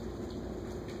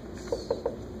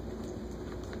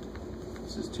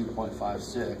this is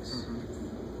 2.56.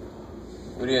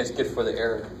 What do you guys get for the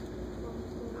error?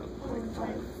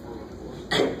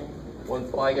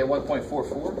 I get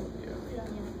 1.44.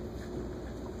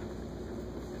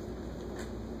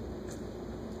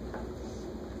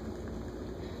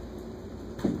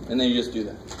 Yeah. And then you just do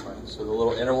that. Right. So the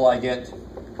little interval I get.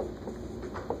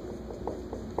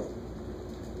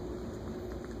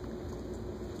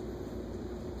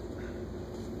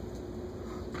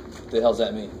 What the hell does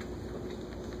that mean?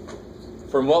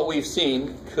 From what we've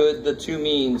seen, could the two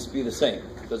means be the same?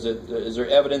 Is there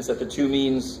evidence that the two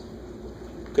means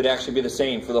could actually be the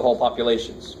same for the whole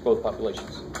populations, both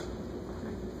populations?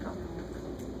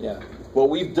 Yeah. What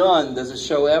we've done, does it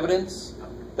show evidence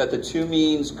that the two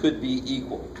means could be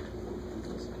equal?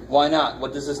 Why not?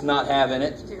 What does this not have in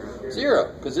it?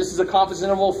 Zero. Because this is a confidence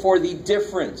interval for the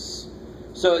difference.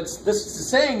 So this is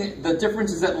saying the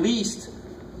difference is at least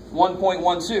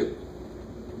 1.12.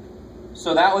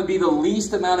 So that would be the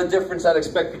least amount of difference I'd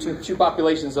expect between two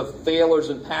populations of failures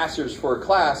and passers for a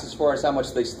class as far as how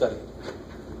much they study.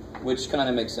 Which kind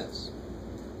of makes sense.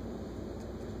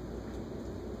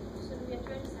 So we have to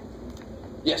write a sentence.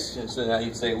 Yes, and so now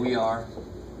you'd say we are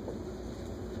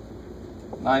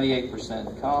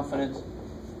 98% confident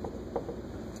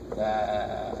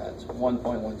that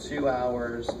 1.12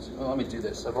 hours. Well, let me do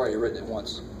this. I've already written it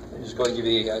once. I'm just going to give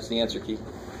you guys the answer key.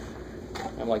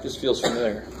 I'm like, this feels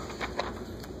familiar.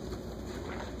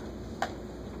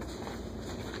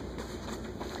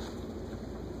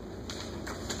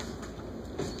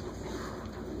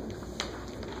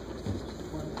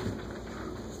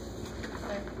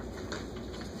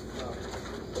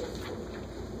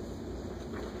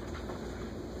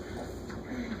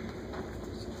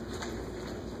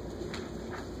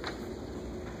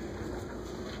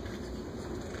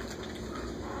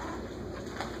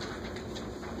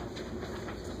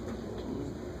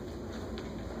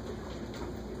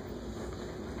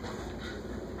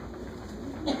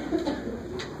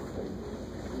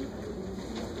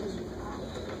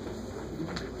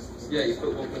 Yeah, you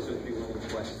put 1 plus 1 3 1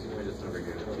 twice. We're just never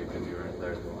good at keeping you right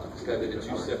there. It's got to be the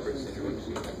two separate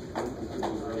situations.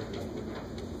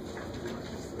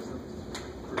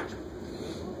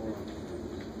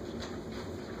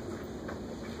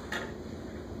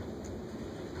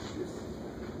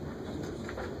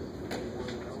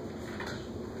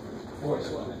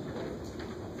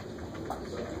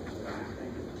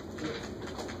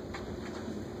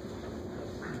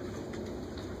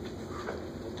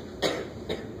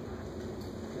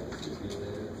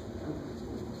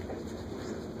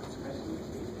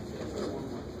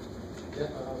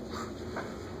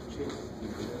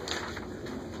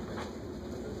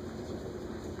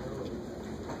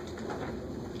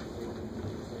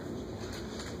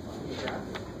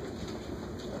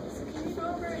 So can you go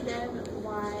over again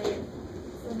why,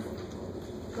 since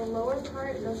the lower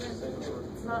part doesn't,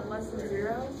 it's not less than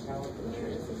 0? Can you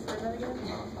just explain that again?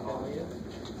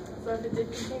 So if it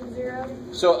did contain 0?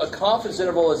 So a confidence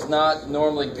interval is not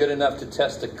normally good enough to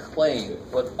test a claim,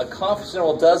 but a confidence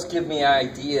interval does give me an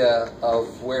idea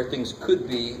of where things could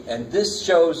be, and this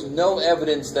shows no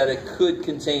evidence that it could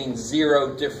contain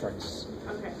 0 difference.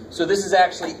 Okay. So this is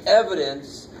actually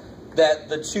evidence that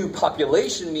the two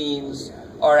population means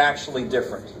are actually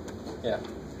different. Yeah.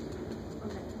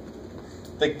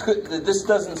 They could. This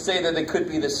doesn't say that they could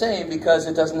be the same because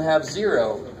it doesn't have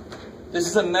 0. This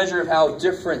is a measure of how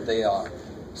different they are.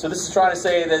 So this is trying to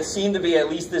say that it seemed to be at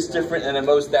least this different and at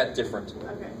most that different.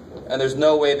 Okay. And there's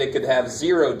no way they could have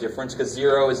 0 difference because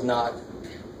 0 is not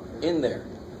in there.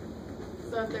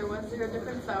 So if there was 0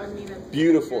 difference, that would mean it's...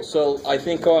 Beautiful. So I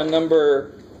think on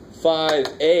number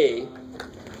 5A,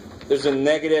 there's a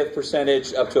negative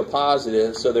percentage up to a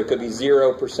positive, so there could be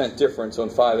 0% difference on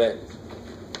 5A.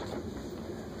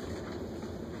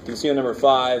 You can see on number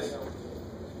 5,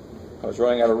 I was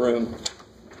running out of room.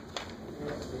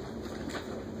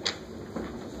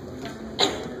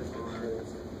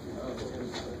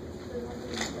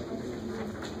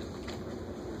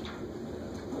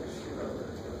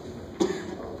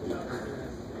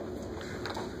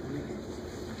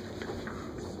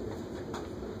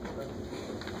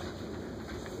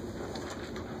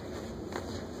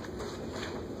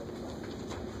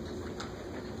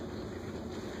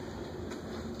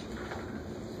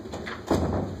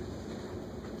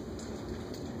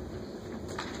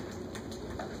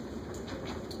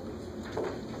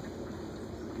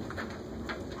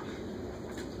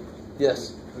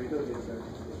 Yes. Can we go get it back?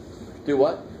 Do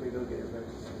what? Can we go get it back?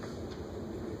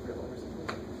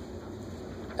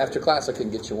 After class, I can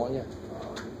get you one, yeah. I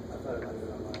thought it might have been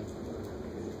online.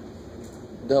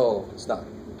 No, it's not.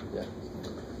 Yeah.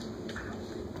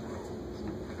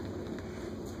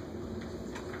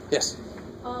 Yes.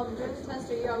 During the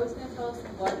test, are you always going to tell us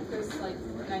what this like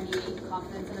 98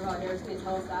 confidence interval here is going to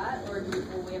tell us that, or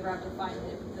will we ever have to find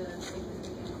the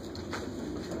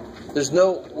significant? There's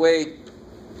no way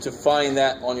to find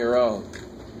that on your own.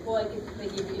 Well, like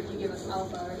if you give us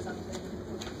alpha or something.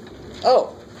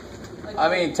 Oh, Like, I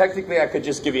mean, technically I could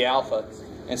just give you alpha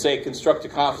and say construct a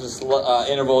confidence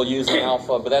interval using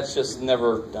alpha, but that's just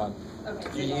never done. okay,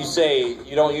 so You say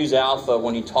you don't use alpha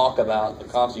when you talk about the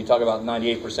confidence. You talk about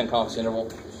 98% confidence interval.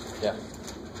 Yeah.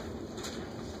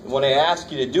 When they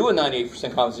ask you to do a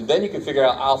 98% confidence, then you can figure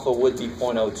out alpha would be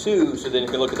 0.02, so then you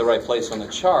can look at the right place on the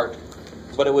chart.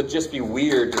 But it would just be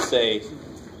weird to say,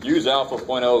 use alpha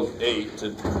 0.08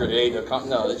 to create a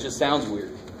no, it just sounds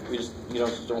weird. You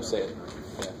don't say it.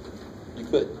 Yeah. You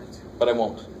could, but I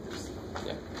won't.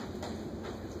 Yeah.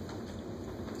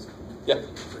 Yeah.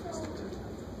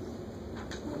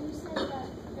 When you said that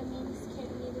the means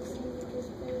can't be the same because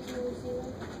there's no zero,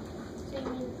 so you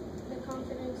mean the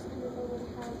confidence interval would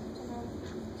have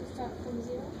to start from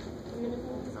zero? The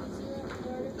minimum would be zero in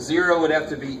order to... Zero would have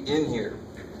to be in here.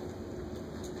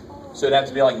 So it'd have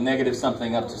to be like negative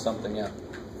something up to something, yeah.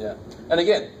 Yeah. And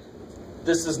again,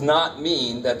 this does not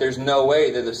mean that there's no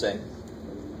way they're the same.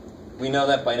 We know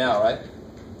that by now, right?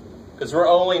 Because we're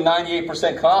only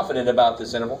 98% confident about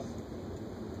this interval.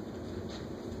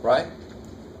 Right?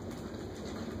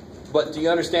 But do you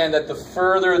understand that the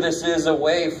further this is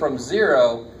away from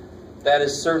zero, that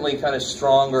is certainly kind of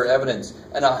stronger evidence.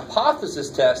 And a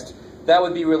hypothesis test, that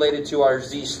would be related to our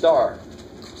Z star.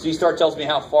 Z star tells me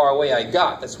how far away I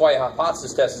got. That's why a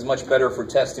hypothesis test is much better for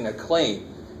testing a claim.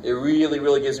 It really,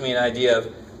 really gives me an idea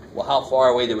of, well, how far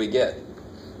away did we get?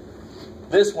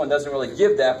 This one doesn't really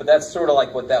give that, but that's sort of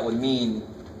like what that would mean.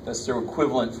 That's the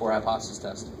equivalent for a hypothesis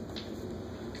test.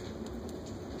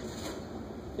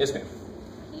 Yes, ma'am.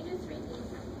 Can you do 3D?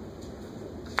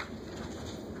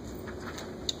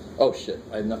 Oh, shit.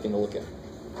 I have nothing to look at.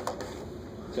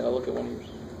 Can I look at one of yours?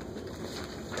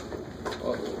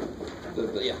 Oh,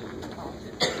 yeah.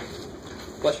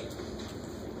 Bless you.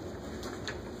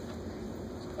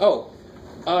 Oh.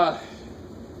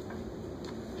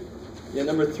 Yeah,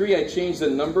 number 3, I changed the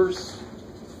numbers.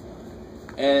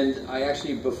 And I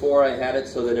actually, before I had it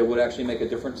so that it would actually make a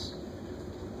difference.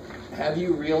 Have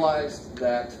you realized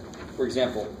that, for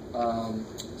example,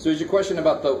 so is your question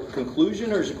about the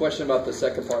conclusion, or is your question about the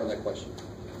second part of that question?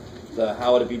 The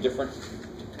how would it be different?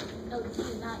 Oh, D,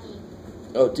 not E.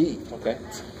 Oh, D. Okay.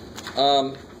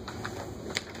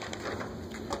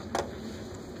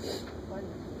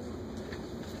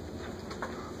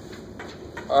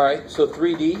 All right. So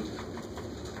 3D.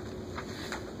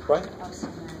 Right.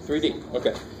 3D.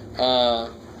 Okay.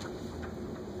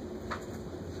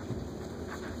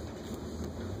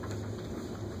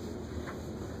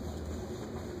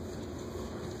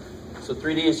 So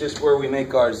 3D is just where we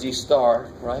make our Z star,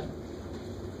 right?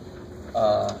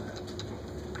 So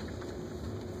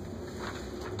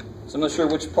I'm not sure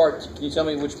which part. Can you tell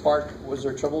me which part was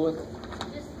there trouble with?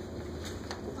 Just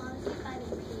honestly finding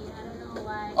P. I don't know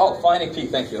why. Oh, finding P.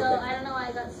 Thank you. So Okay. I don't know why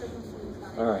I got so confused on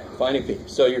it. All right, finding P.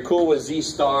 So you're cool with Z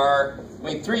star. I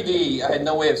mean, 3D, I had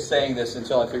no way of saying this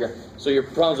until I figured. So your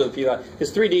problems with P value,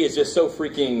 because 3D is just so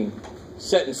freaking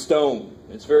set in stone.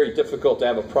 It's very difficult to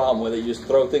have a problem with it. You just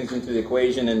throw things into the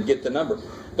equation and get the number.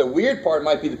 The weird part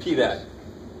might be the P value.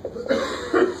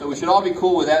 So we should all be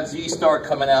cool with that Z star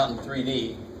coming out in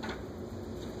 3D.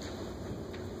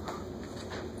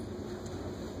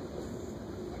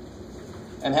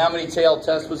 And how many tail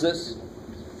tests was this?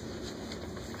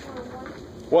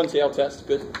 One tail test,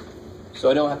 good.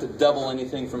 So I don't have to double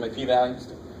anything for my p-values.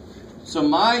 So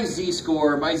my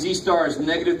z-score, my z-star is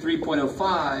negative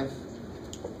 3.05.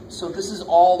 So this is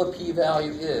all the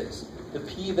p-value is. The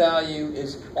p-value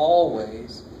is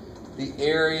always the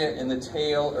area in the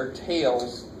tail or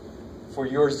tails for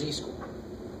your z-score.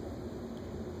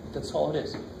 That's all it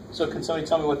is. So can somebody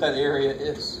tell me what that area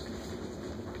is?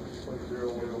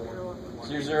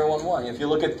 0.0011. If you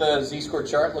look at the z-score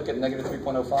chart, look at negative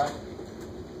 3.05.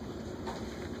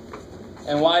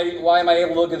 And why am I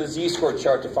able to look at the z-score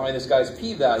chart to find this guy's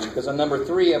p-value? Because on number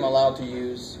 3, I'm allowed to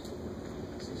use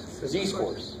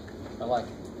z-scores. I like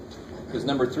it. Because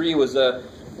number 3 was a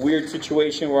weird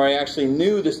situation where I actually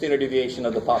knew the standard deviation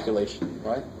of the population,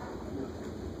 right?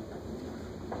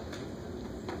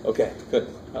 Okay,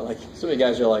 good. I like it. Some of you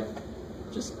guys are like,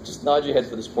 just nod your head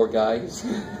for this poor guy. He's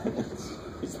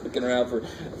looking around for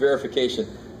verification.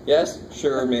 Yes?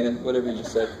 Sure, man. Whatever you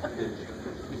just said.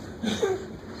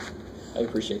 I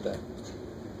appreciate that.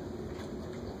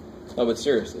 No, but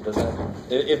seriously, doesn't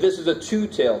it? If this is a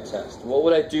two-tailed test, what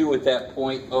would I do with that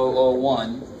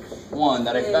 .0011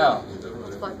 that I found?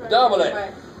 Double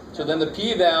it. So then the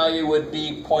p-value would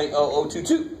be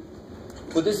 0.0022.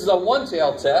 But this is a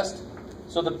one-tailed test,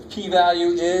 so the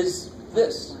p-value is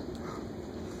this.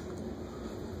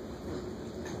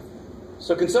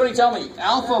 So can somebody tell me,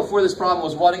 alpha for this problem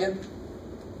was what again?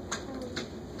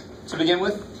 To begin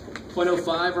with?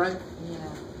 0.05, right? Yeah.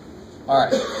 All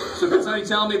right. So can somebody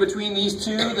tell me between these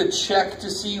two, the check to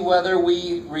see whether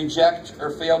we reject or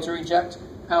fail to reject?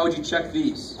 How would you check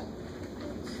these?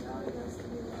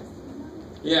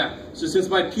 Yeah. So since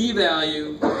my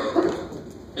p-value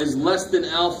is less than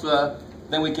alpha,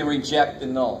 then we can reject the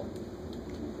null.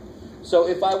 So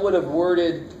if I would have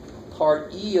worded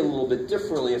part E a little bit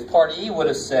differently, if part E would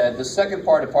have said, the second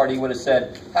part of part E would have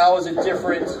said, how is it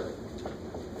different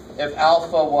if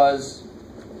alpha was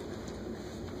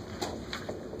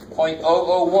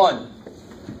 0.001?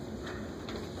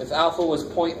 If alpha was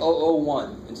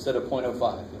 0.001 instead of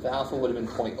 0.05, if alpha would have been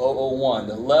 0.001,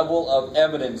 the level of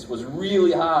evidence was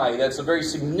really high. That's a very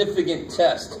significant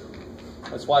test.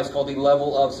 That's why it's called the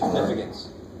level of significance.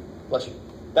 Bless you.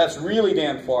 That's really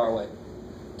damn far away.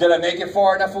 Did I make it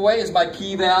far enough away? Is my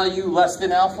p-value less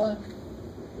than alpha?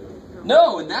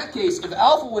 No, in that case, if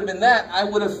alpha would have been that, I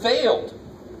would have failed.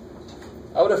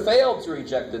 I would have failed to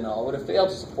reject the null. I would have failed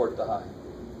to support the high.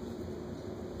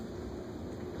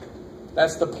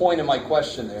 That's the point of my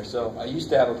question there. So I used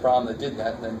to have a problem that did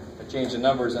that, and then I changed the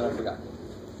numbers and I forgot.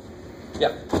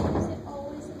 Yeah? Is it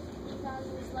always if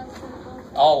p-value is less than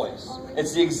alpha? Always.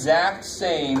 It's the exact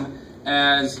same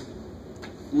as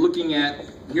looking at,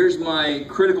 here's my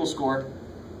critical score,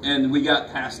 and we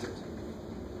got past it.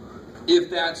 If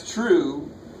that's true,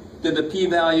 then the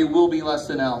p-value will be less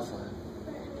than alpha.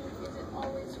 But I mean, is it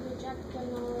always reject the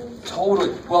null?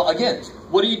 Totally. Well, again,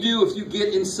 what do you do if you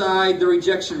get inside the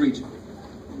rejection region?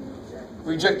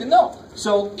 Reject the null.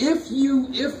 So if you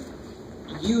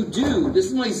do, this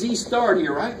is my Z star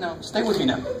here, right? Now, stay with me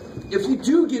now. If you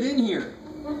do get in here,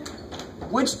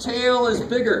 which tail is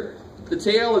bigger? The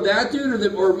tail of that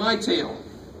dude or my tail?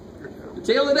 The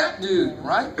tail of that dude,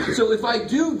 right? So if I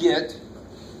do get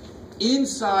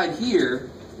inside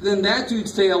here, then that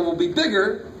dude's tail will be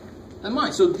bigger than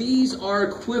mine. So these are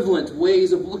equivalent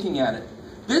ways of looking at it.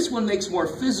 This one makes more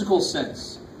physical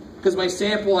sense. Because my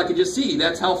sample, I could just see,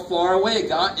 that's how far away it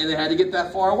got, and it had to get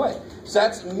that far away. So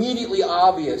that's immediately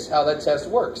obvious how that test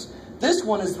works. This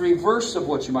one is the reverse of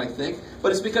what you might think,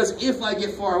 but it's because if I get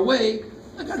far away,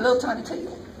 I got a little tiny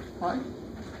tail, right?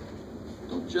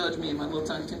 Don't judge me and my little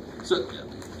tiny tail. So,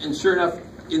 and sure enough,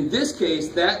 in this case,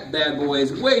 that bad boy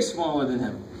is way smaller than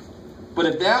him. But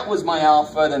if that was my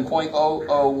alpha, then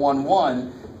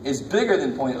 0.0011 is bigger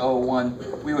than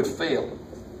 0.01, we would fail.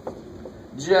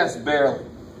 Just barely.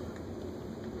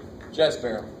 Just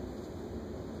barely.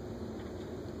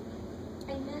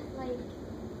 I meant like,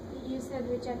 you said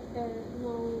reject the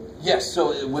null. Yes,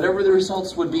 so whatever the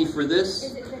results would be for this,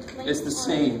 Is it the claim it's the or-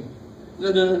 same.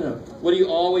 No. What do you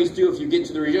always do if you get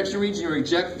to the rejection region? You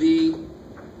reject the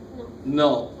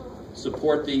null.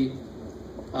 Support the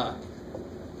high.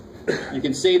 You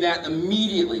can say that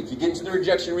immediately. If you get to the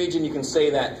rejection region, you can say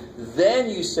that. Then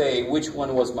you say, which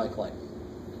one was my claim?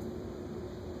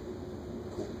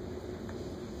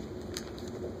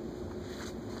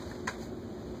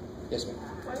 Yes, ma'am.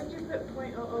 Why did you put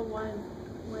 0.001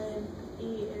 when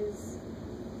E is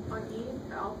on E,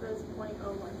 the alpha is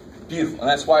 0.01? Beautiful. And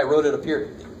that's why I wrote it up here.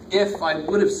 If I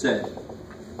would have said,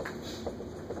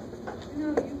 No,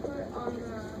 you put on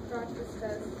the practice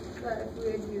test that if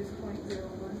we had used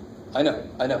 0.01. I know.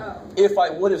 Oh. If I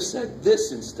would have said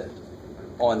this instead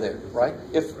on there, right?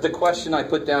 If the question I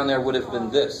put down there would have been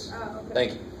this. Oh, okay.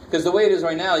 Thank you. Because the way it is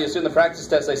right now, you see in the practice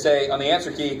test, I say on the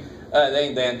answer key, they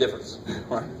ain't damn difference,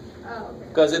 right? Oh, okay.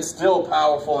 Because it's still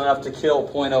powerful enough to kill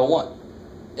 0.01.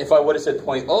 If I would have said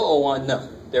 0.001, no.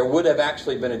 There would have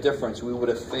actually been a difference. We would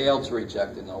have failed to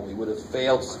reject it. No, we would have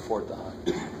failed to support the high.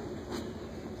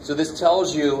 So this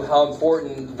tells you how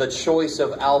important the choice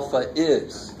of alpha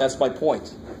is. That's my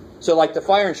point. So like the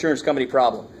fire insurance company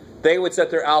problem, they would set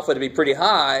their alpha to be pretty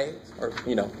high, or,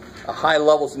 you know, a high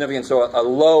level significance, so a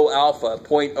low alpha,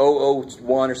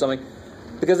 0.001 or something,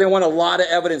 because they want a lot of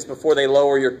evidence before they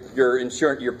lower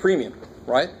your premium,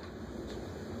 right?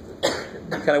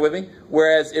 Kind of with me?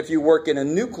 Whereas if you work in a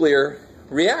nuclear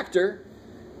reactor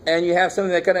and you have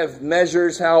something that kind of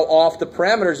measures how off the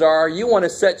parameters are, you want to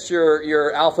set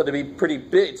your alpha to be pretty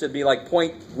big, to be like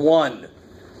 0.1,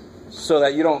 so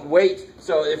that you don't wait.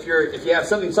 So if you have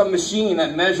some machine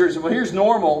that measures, well, here's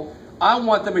normal, I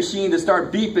want the machine to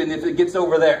start beeping if it gets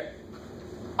over there.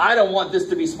 I don't want this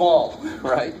to be small,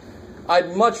 right?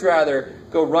 I'd much rather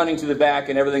go running to the back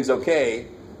and everything's okay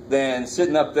than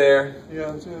sitting up there,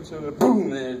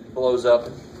 boom, and it blows up.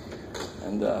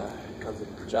 and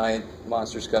giant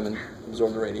monsters come and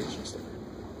absorb the radiation and stuff.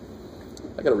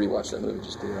 I got to rewatch that movie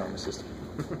just to get it on my system.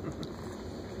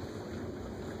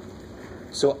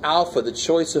 So alpha, the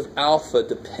choice of alpha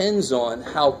depends on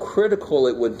how critical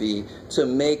it would be to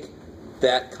make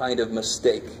that kind of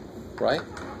mistake, right?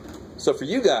 So for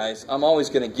you guys, I'm always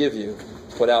going to give you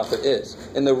what alpha is.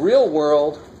 In the real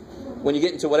world, when you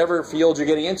get into whatever field you're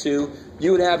getting into,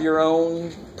 you would have your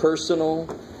own personal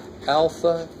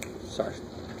alpha. Sorry.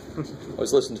 I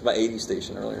was listening to my 80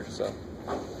 station earlier, so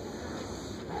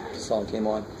the song came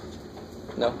on.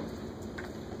 No?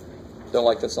 Don't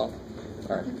like that song?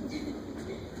 All right.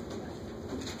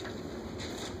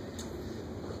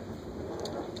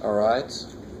 All right.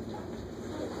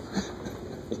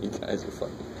 You guys are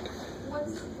funny.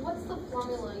 What's the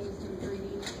formula used in 3D?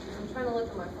 I'm trying to look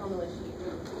at my formula sheet.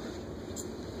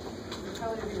 How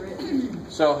would it be written?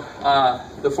 So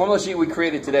the formula sheet we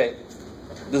created today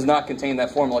does not contain that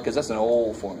formula because that's an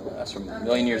old formula. That's from a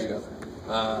million years ago.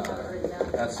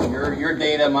 That's your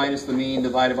data minus the mean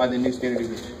divided by the new standard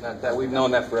deviation. That we've known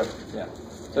that forever. Yeah.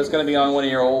 So it's going to be on one of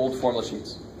your old formula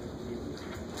sheets.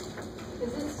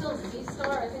 Is it still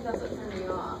Z-star? I think that's what turned me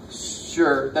off.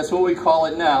 Sure, that's what we call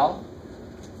it now.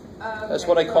 That's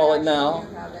what I call it now.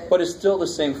 But it's still the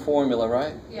same formula,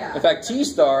 right? Yeah. In fact,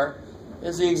 T-star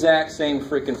is the exact same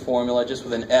freaking formula, just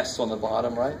with an S on the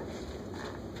bottom, right?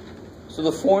 So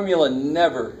the formula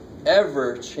never,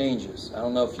 ever changes. I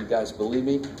don't know if you guys believe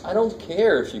me. I don't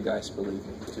care if you guys believe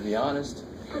me, to be honest.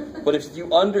 But if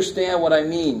you understand what I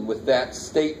mean with that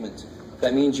statement,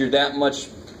 that means you're that much,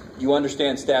 you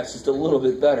understand stats just a little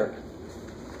bit better.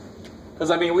 Because,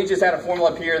 I mean, we just had a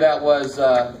formula up here that was,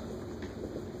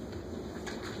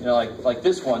 you know, like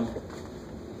this one.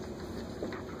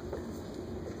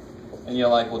 And you're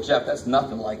like, well, Jeff, that's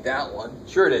nothing like that one.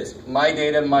 Sure it is. My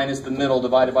data minus the middle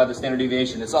divided by the standard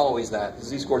deviation. It's always that. The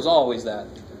Z-score is always that.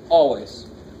 Always.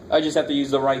 I just have to use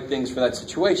the right things for that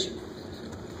situation.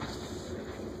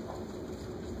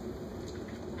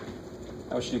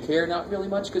 How much do you care? Not really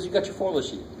much, because you got your formula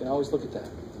sheet. You can always look at that.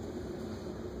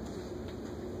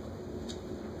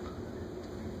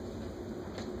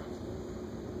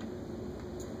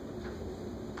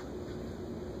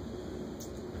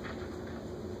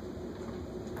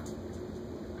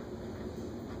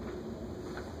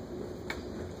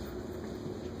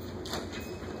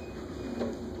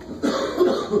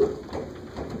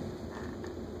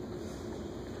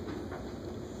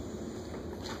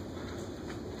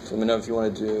 So let me know if you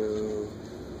want to do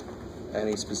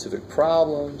any specific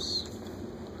problems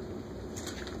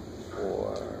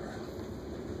or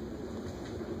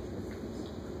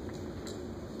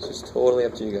it's just totally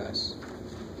up to you guys.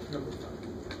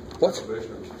 What?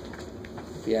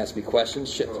 If you ask me questions,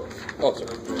 shit. Oh,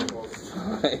 sorry.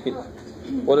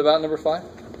 What about number 5?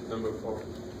 Number 4.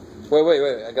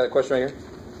 Wait. I got a question right here.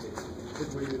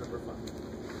 Could we do number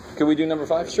 5? Could we do number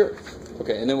 5? Sure.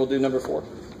 Okay, and then we'll do number 4.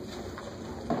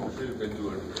 You can do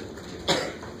it.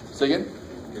 Say again?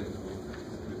 You can do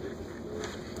it.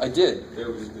 I did. Yeah,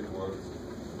 we just did one.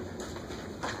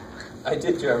 I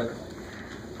did do everything.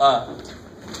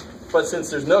 But since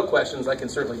there's no questions, I can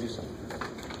certainly do some.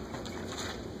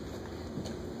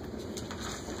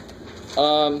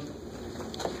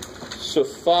 So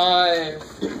 5.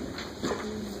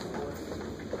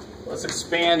 Let's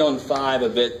expand on 5 a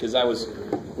bit because I was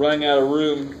running out of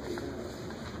room.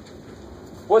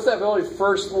 What's that very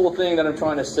first little thing that I'm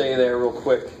trying to say there real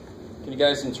quick? Can you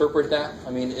guys interpret that? I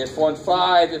mean, if on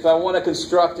 5, if I want to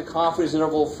construct a confidence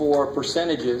interval for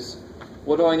percentages,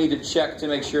 what do I need to check to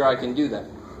make sure I can do that?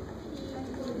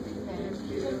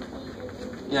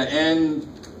 Yeah, N1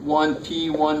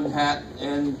 P1 hat,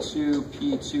 N2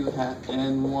 P2 hat,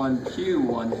 N1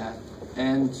 Q1 hat,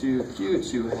 N2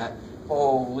 Q2 hat.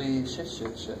 Holy shit.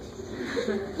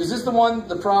 Is this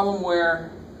the problem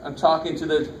where I'm talking to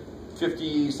the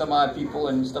 50 some odd people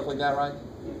and stuff like that, right?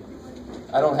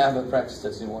 I don't have a practice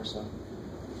test anymore, so.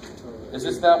 Is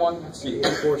this that one? Let's see.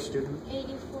 84 student.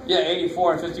 84. Yeah,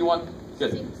 84 and 51.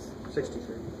 Good.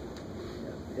 63.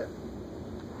 Yeah.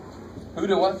 Who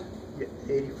did what? Yeah.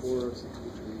 84 of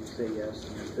 63 say yes,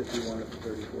 and 51 of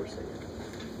 34 say yes.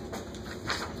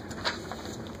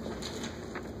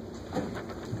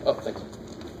 Oh, thank you.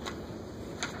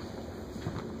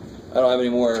 I don't have any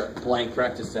more blank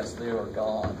practice tests. They are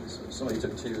gone. So somebody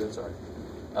took 2. That's all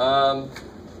right.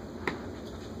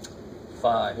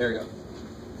 5. Here we go.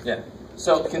 Yeah.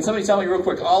 So can somebody tell me real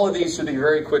quick? All of these should be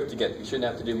very quick to get. You shouldn't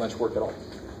have to do much work at all.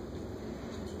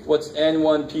 What's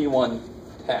N1P1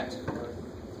 hat?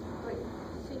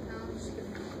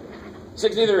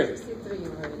 63.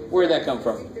 Where did that come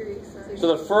from? So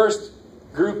the first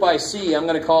group I see, I'm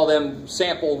going to call them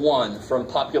sample 1 from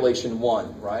population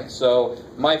 1, right? So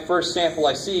my first sample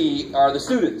I see are the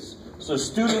students. So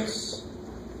students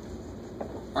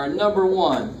are number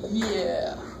 1.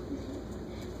 Yeah.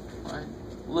 All right.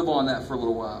 Live on that for a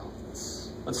little while.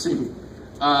 Let's see.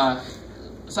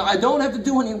 So I don't have to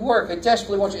do any work. I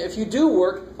desperately want you. If you do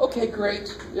work, okay,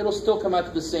 great. It'll still come out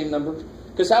to the same number.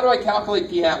 Because how do I calculate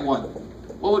p hat 1?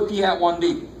 What would p hat 1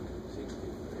 be?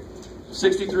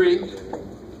 63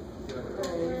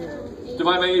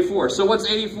 divided by 84. So what's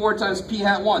 84 times p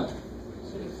hat 1?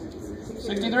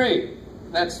 63.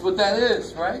 That's what that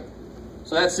is, right?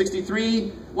 So that's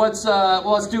 63. What's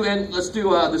well, let's do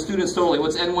the students totally.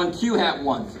 What's n1 q hat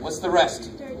 1? What's the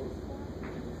rest?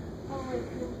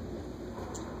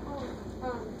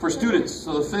 For students,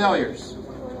 so the failures.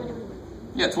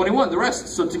 Yeah, 21, the rest.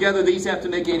 So together these have to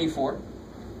make 84.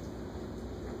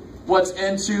 What's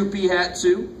n2 p hat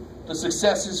 2? The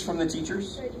successes from the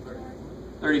teachers?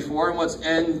 34. And what's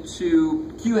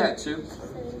n2 q hat 2?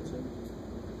 17.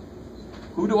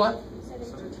 Who do what?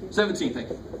 17. 17, thank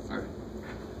you. All right.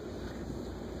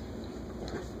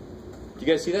 Do you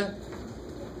guys see that?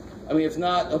 I mean, if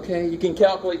not, okay, you can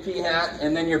calculate p hat,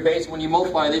 and then when you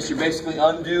multiply this, you basically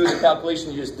undo the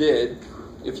calculation you just did,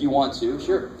 if you want to.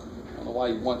 Sure. I don't know why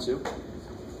you want to.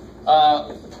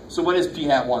 So what is p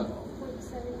hat 1?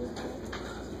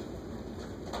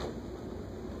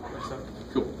 0.75.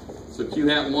 Cool. So q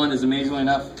hat 1 is amazingly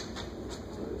enough.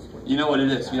 You know what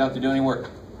it is. You don't have to do any work.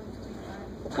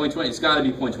 0.20. It's got to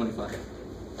be 0.25.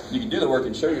 You can do the work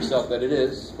and show yourself that it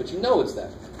is, but you know it's that.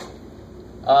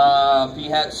 P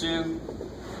hat 2. It's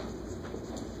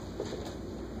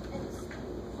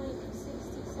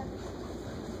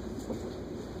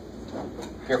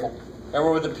 0.67. Careful.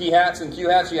 Remember with the p hats and q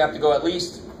hats, you have to go at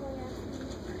least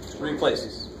 3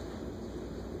 places.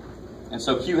 And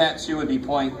so q hat 2 would be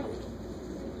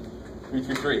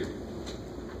 0.333.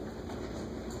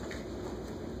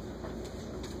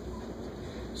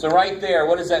 So right there,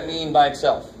 what does that mean by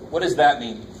itself? What does that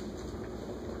mean?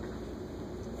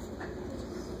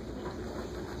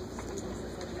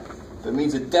 That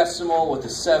means a decimal with a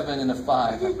 7 and a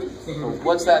 5. So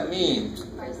what's that mean?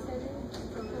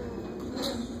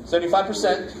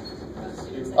 75%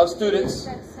 of students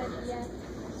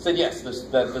said yes,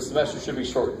 that the semester should be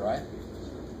shortened, right?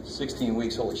 16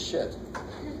 weeks, holy shit.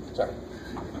 Sorry.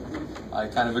 I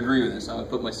kind of agree with this. I'm going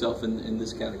to put myself in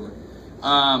this category.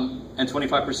 And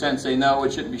 25% say no,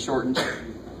 it shouldn't be shortened.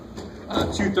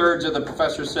 2/3 of the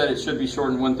professors said it should be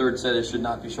shortened, 1/3 said it should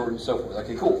not be shortened, and so forth.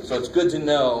 Okay, cool. So it's good to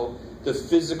know the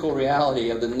physical reality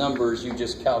of the numbers you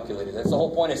just calculated. That's the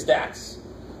whole point of stats.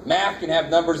 Math can have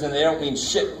numbers and they don't mean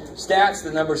shit. Stats,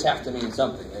 the numbers have to mean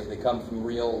something. They come from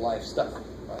real life stuff.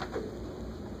 Right.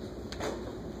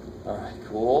 All right,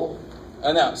 cool.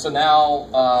 So now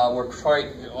we're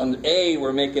trying on A.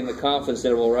 We're making the confidence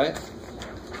interval, right?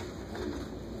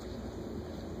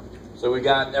 So we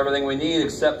got everything we need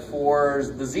except for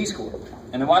the z-score.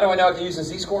 And then why do I know how to use the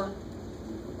z-score?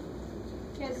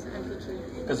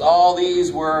 Because all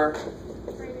these were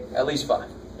at least 5.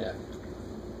 Yeah.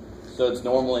 So it's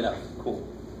normal enough. Cool.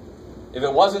 If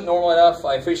it wasn't normal enough,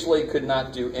 I officially could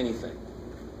not do anything.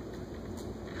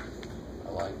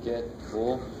 I like it.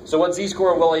 Cool. So what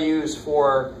z-score will I use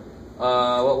for,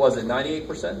 what was it, 98%?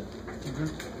 Mm-hmm.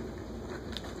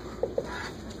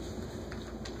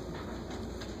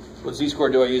 What z-score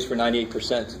do I use for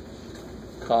 98%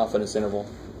 confidence interval?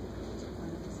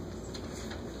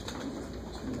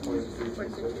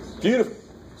 Beautiful.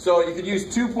 So you could use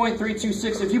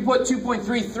 2.326. If you put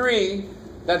 2.33,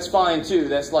 that's fine too.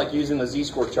 That's like using the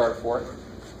z-score chart for it.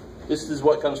 This is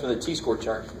what comes from the t-score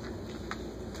chart.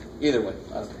 Either way.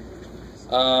 I don't care.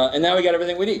 And now we got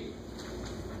everything we need.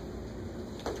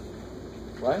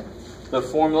 Right? The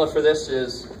formula for this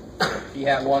is p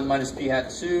hat 1 minus p hat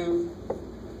 2,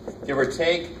 give or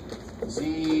take,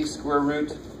 z square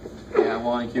root p hat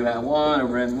 1 q hat 1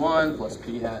 over n1 plus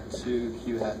p hat 2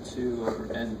 q hat 2 over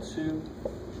n2.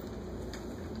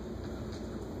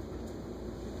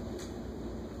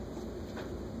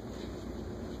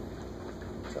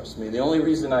 Trust me, the only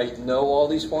reason I know all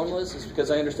these formulas is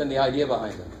because I understand the idea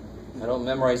behind them. I don't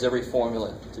memorize every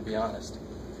formula, to be honest.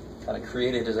 I kind of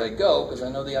create it as I go because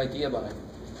I know the idea behind it.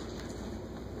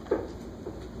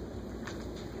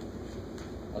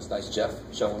 That's nice, Jeff,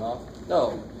 showing off.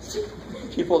 No.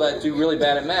 People that do really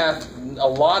bad at math, a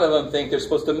lot of them think they're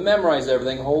supposed to memorize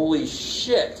everything. Holy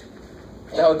shit.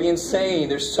 That would be insane.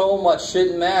 There's so much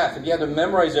shit in math. If you have to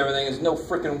memorize everything, there's no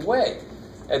freaking way.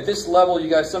 At this level, you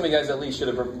guys, some of you guys at least should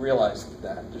have realized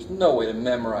that. There's no way to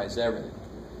memorize everything.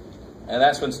 And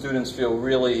that's when students feel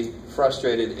really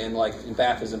frustrated and like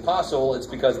math is impossible. It's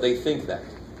because they think that.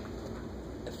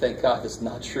 And thank God that's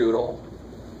not true at all.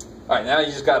 All right, now you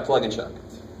just got to plug and chug.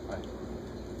 All right.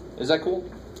 Is that cool?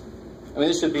 I mean,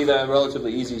 this should be the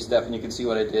relatively easy step, and you can see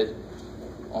what I did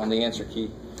on the answer key.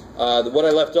 What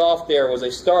I left off there was I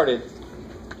started.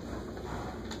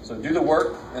 So do the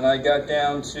work, and I got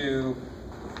down to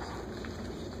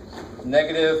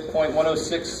negative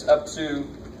 0.106 up to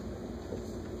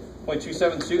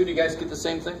 0.272. Do you guys get the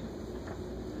same thing?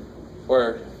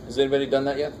 Or has anybody done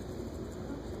that yet?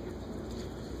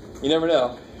 You never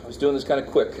know. I was doing this kind of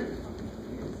quick.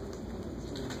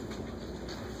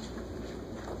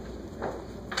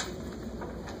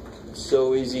 It's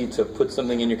so easy to put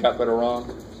something in your calculator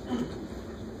wrong.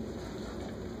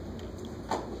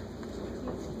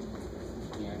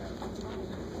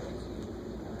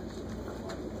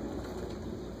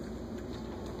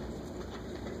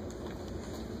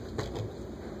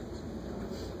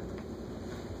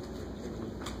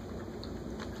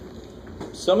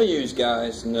 Some of you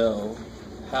guys know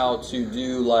how to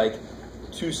do like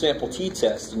 2 sample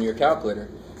t-tests in your calculator.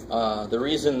 The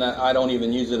reason that I don't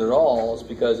even use it at all is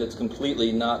because it's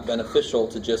completely not beneficial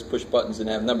to just push buttons and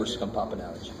have numbers come popping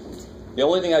out at you. The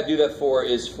only thing I do that for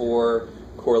is for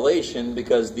correlation,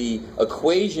 because the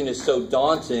equation is so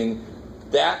daunting,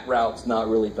 that route's not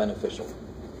really beneficial.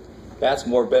 That's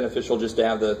more beneficial just to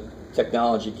have the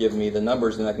technology give me the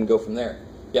numbers and I can go from there.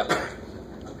 Yeah?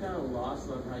 I'm kind of lost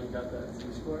on how you got that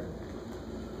Z-score.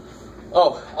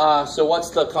 Oh, so what's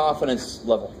the confidence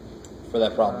level for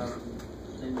that problem?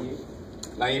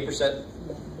 98%.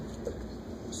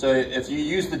 So if you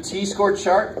use the t-score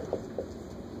chart,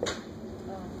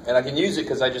 and I can use it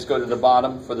because I just go to the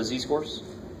bottom for the z-scores.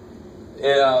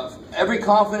 Every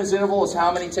confidence interval is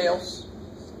how many tails?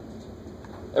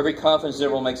 Every confidence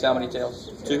interval makes how many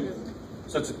tails? 2.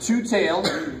 So it's a 2-tail.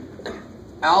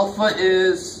 Alpha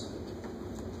is,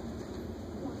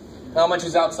 how much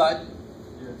is outside?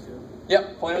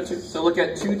 Yep, 0.02. So look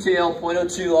at 2-tail,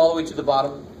 0.02 all the way to the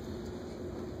bottom.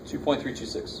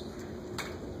 2.326.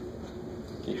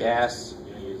 Kick ass.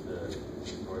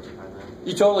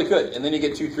 You totally could, and then you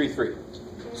get 233.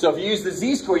 So if you use the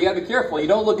z-score, you got to be careful. You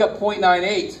don't look up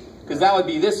 0.98, because that would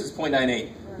be this is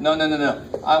 0.98. No, no, no, no.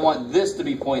 I want this to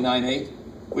be 0.98,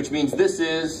 which means this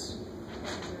is,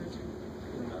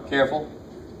 careful,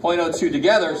 0.02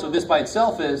 together, so this by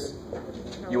itself is,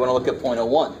 you want to look at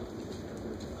 0.01.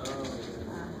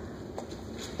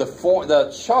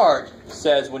 The chart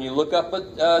says when you look up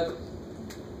an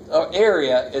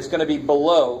area, it's going to be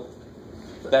below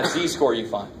that z-score you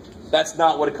find. That's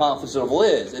not what a confidence interval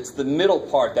is. It's the middle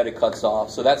part that it cuts off,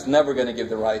 so that's never going to give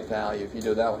the right value if you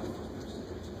do it that way.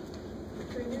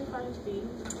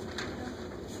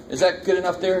 Is that good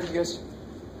enough there, you guys?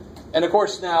 And of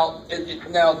course, now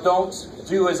don't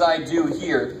do as I do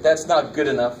here. That's not good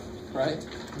enough, right?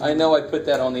 I know I put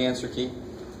that on the answer key,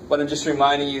 but I'm just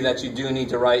reminding you that you do need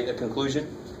to write a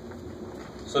conclusion.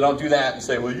 So don't do that and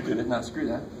say, well, you did it. Now screw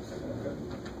that.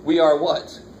 We are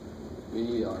what?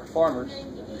 We are farmers.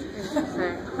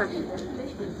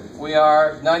 We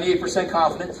are 98%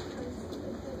 confident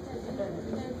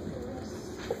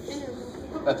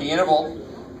at the interval.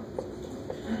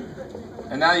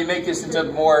 And now you make this into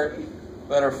more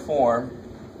better form,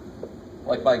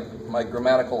 like my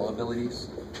grammatical abilities.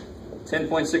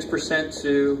 10.6%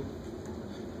 to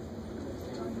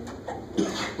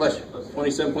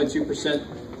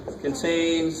 27.2%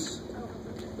 contains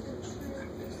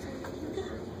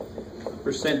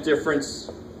percent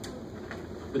difference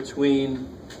between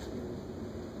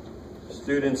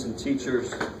students and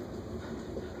teachers'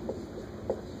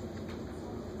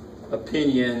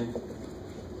 opinion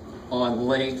on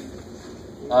length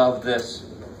of this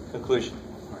conclusion.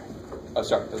 Oh,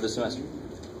 sorry, of this semester.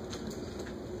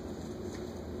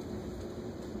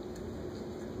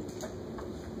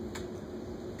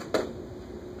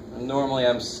 Normally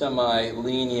I'm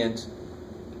semi-lenient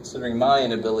considering my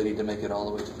inability to make it all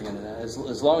the way to the end of that.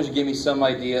 As long as you give me some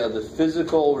idea of the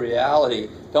physical reality,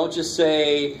 don't just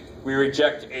say we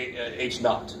reject H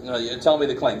naught. No, you tell me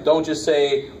the claim. Don't just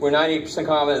say we're 98%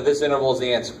 confident that this interval is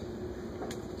the answer.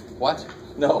 What?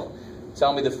 No.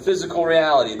 Tell me the physical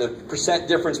reality, the percent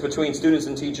difference between students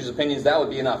and teachers' opinions. That would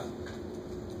be enough.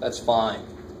 That's fine.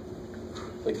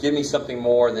 But give me something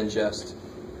more than just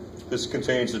this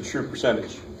contains a true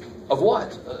percentage. Of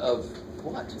what? Of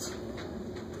what?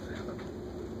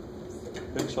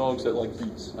 Big songs that like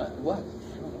these. What?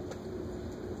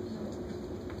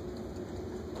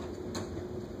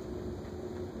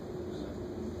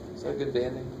 Is that a good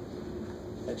band name?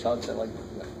 Hedgehogs that like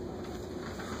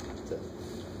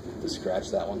to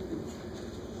scratch that one.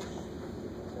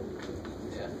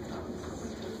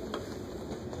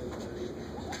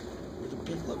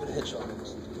 little bit of hedgehog.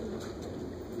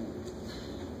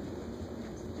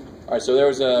 All right, so there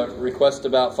was a request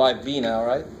about 5B now,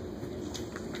 right?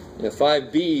 Yeah,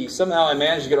 5B, somehow I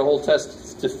managed to get a whole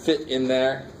test to fit in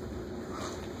there.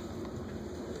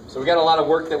 So we got a lot of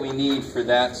work that we need for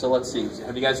that, so let's see.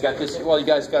 Have you guys got this? Well, you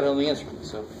guys got it on the instrument,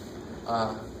 so.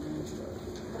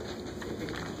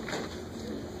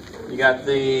 You got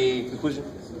the conclusion?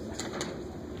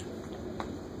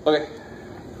 Okay.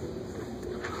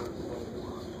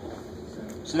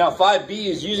 So now 5B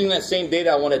is using that same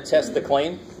data. I want to test the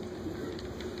claim.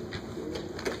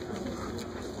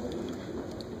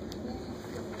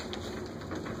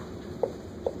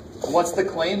 What's the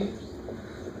claim?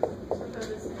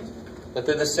 That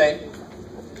they're the same.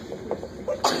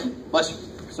 Bless you.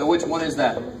 So which one is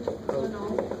that?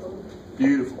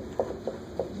 Beautiful.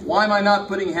 Why am I not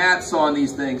putting hats on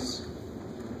these things?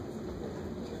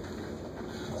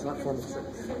 It's not formal set.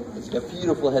 It's got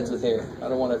beautiful heads of hair. I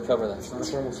don't want to cover that. It's not a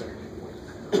formal set.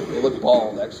 They look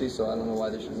bald, actually, so I don't know why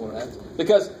they should wear hats.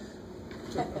 Because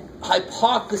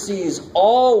hypotheses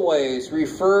always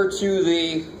refer to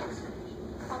the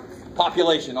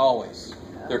population, always.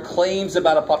 They're claims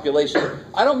about a population.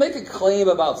 I don't make a claim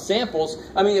about samples.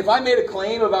 I mean, if I made a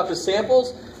claim about the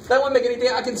samples, that wouldn't make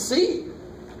anything I can see.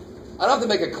 I don't have to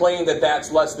make a claim that that's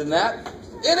less than that.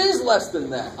 It is less than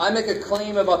that. I make a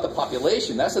claim about the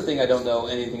population. That's the thing I don't know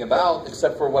anything about,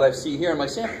 except for what I see here in my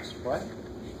samples, right?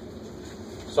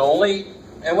 So only,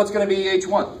 and what's going to be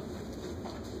H1?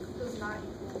 Does not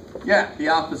equal. Yeah, the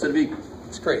opposite of equal.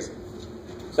 It's crazy.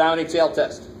 So how many tail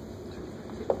test?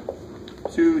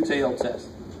 2 tail test.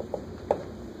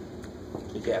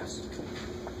 Kick ass.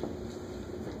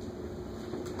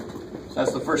 So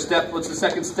that's the first step. What's the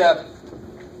second step?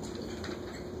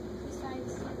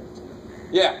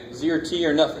 Yeah, Z or T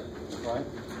or nothing, right?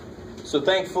 So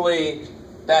thankfully,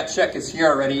 that check is here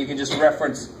already. You can just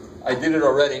reference, I did it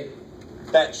already.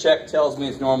 That check tells me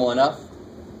it's normal enough.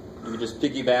 You can just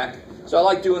piggyback. So I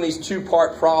like doing these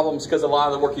 2-part problems because a lot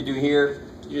of the work you do here,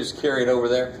 you just carry it over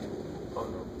there.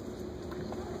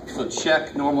 So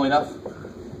check, normal enough.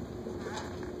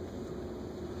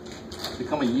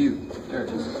 Become a U. There it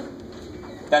is.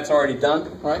 That's already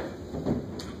done, right?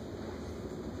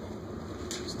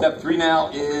 Step 3 now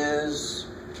is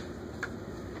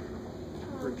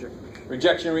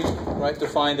rejection region, right?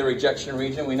 Define the rejection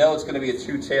region. We know it's going to be a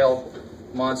 2-tailed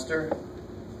monster.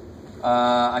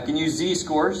 I can use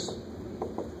Z-scores.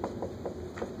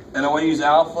 And I want to use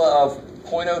alpha of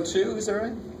 0.02, is that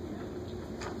right?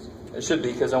 It should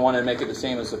be, because I want to make it the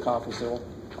same as the confidence interval.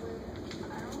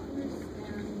 I don't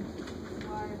understand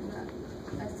why that,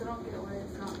 I still don't get why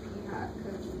it's not p-hat,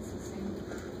 because it's the same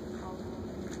problem.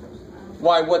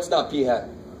 Why? What's not p-hat?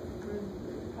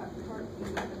 Part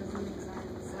B, that doesn't make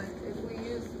sense. Like, if we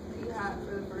use p-hat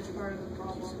for the first part of the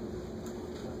problem,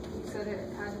 you said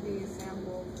it had to be a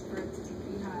sample for it to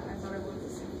be p-hat. I thought it was a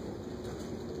sample.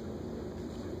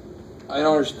 I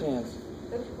don't understand.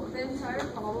 The entire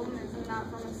problem isn't that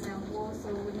from a sample, so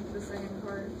wouldn't the second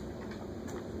part,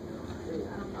 I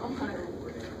don't know how to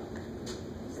word it.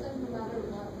 So no matter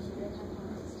what your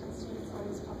hypothesis testing, it's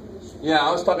always population. Yeah,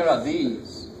 I was talking about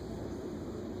these.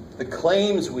 The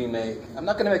claims we make. I'm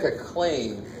not going to make a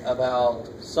claim about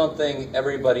something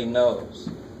everybody knows.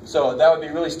 So that would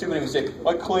be really stupid if you say,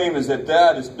 my claim is that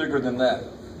that is bigger than that.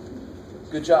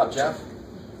 Good job, Jeff.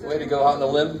 Way to go out on the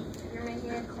limb. If you're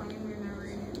making a claim, you're never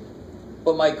going to.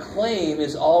 But my claim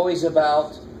is always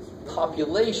about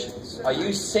populations. I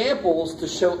use samples to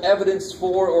show evidence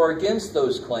for or against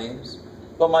those claims,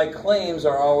 but my claims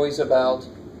are always about,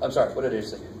 I'm sorry, what did I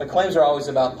say? My claims are always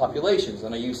about populations,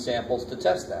 and I use samples to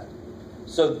test that.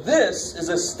 So this is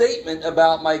a statement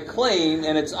about my claim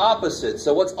and its opposite.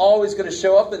 So what's always going to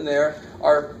show up in there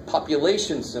are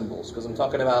population symbols, because I'm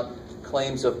talking about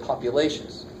claims of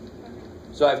populations.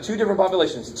 So I have 2 different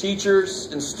populations,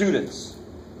 teachers and students.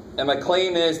 And my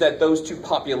claim is that those 2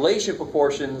 population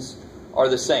proportions are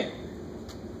the same.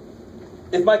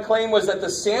 If my claim was that the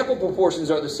sample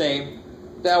proportions are the same,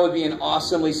 that would be an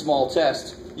awesomely small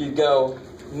test. You'd go,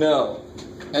 no,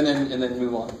 and then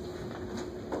move on.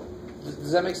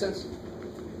 Does that make sense?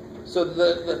 So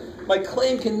my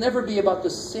claim can never be about the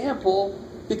sample,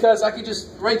 because I could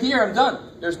just, right here, I'm done.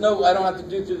 I don't have to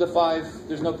do through the 5,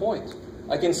 there's no point.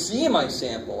 I can see my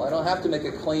sample. I don't have to make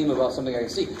a claim about something I can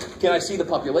see. Can I see the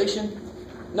population?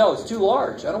 No, it's too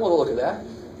large. I don't want to look at that.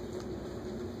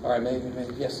 All right, maybe,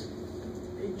 yes.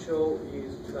 HO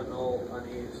is to know and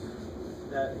is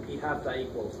that he has the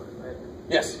equal sign, right?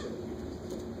 Yes.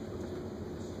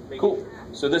 Cool.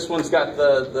 So this one's got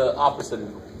the opposite.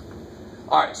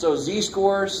 All right, so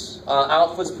z-scores,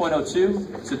 alpha's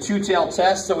 0.02. It's a two-tailed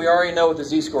test, so we already know what the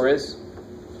z-score is,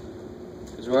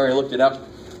 because we already looked it up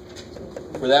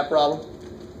for that problem.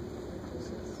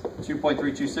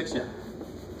 2.326, yeah.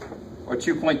 Or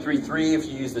 2.33 if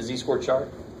you use the z-score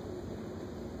chart.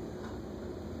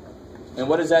 And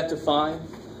what does that define?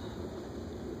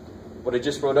 What I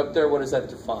just wrote up there, what does that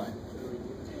define?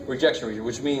 Rejection region,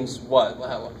 which means what?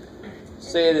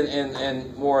 Say it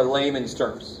in more layman's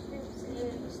terms.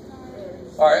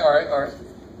 All right.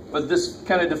 But this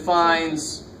kind of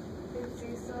defines.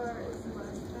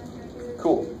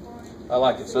 Cool. I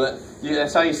like it. So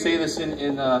that's how you say this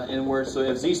in words. So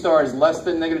if z star is less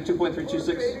than negative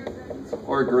 2.326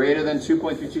 or greater than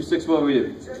 2.326, what do we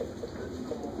do?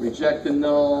 Reject the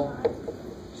null,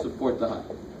 support the high.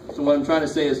 So what I'm trying to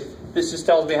say is this just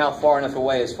tells me how far enough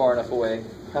away is far enough away.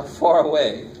 How far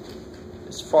away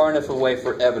is far enough away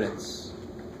for evidence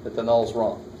that the null is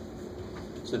wrong.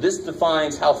 So this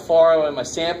defines how far away my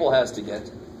sample has to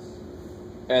get.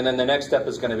 And then the next step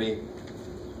is going to be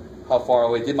how far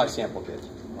away did my sample get.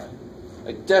 Right?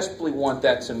 I desperately want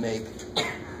that to make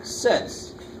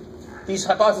sense. These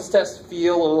hypothesis tests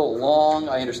feel a little long,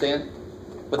 I understand.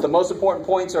 But the most important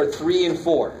points are 3 and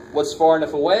 4. What's far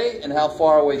enough away and how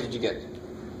far away did you get?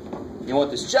 You want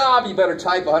this job, you better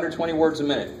type 120 words a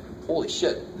minute. Holy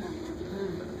shit.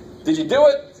 Did you do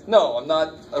it? No, I'm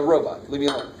not a robot. Leave me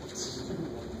alone.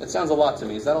 That sounds a lot to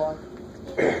me. Is that a lot?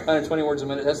 120 words a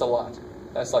minute? That's a lot.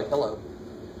 That's like, hello.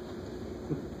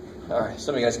 All right,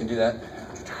 some of you guys can do that.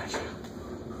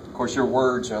 Of course, your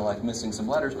words are like missing some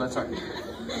letters, but that's all right.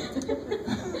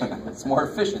 It's more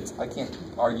efficient. I can't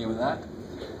argue with that.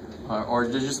 Or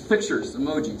just pictures,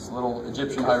 emojis, little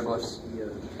Egyptian hieroglyphs.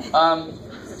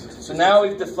 So now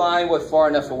we've defined what far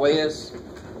enough away is.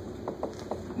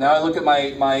 Now I look at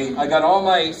I got all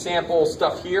my sample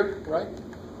stuff here, right?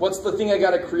 What's the thing I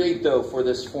got to create, though, for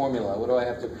this formula? What do I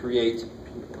have to create?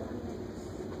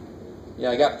 Yeah,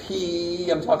 I got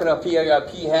P. I'm talking about P. I got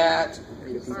P hat.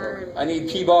 I need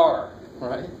P bar,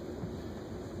 right?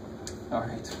 All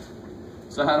right.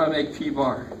 So how do I make P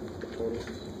bar?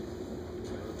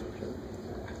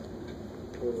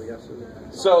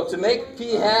 So to make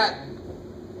P hat,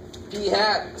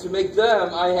 to make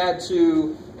them, I had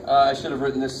to, I should have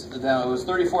written this down. It was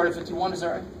 34 to 51, is that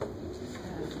right?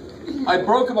 I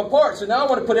broke them apart, so now I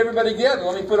want to put everybody together.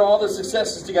 Let me put all the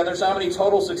successes together. So how many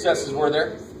total successes were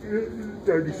there?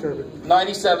 97.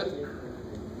 97.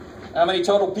 How many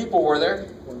total people were there?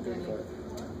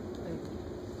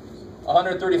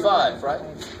 135, right?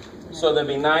 So there'd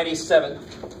be 97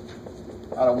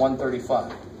 out of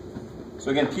 135.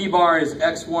 So again, P bar is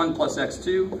x1 plus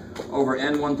x2 over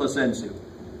n1 plus n2.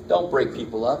 Don't break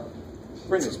people up.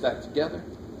 Bring us back together.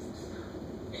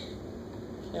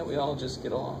 Can't we all just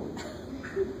get along?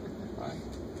 All right.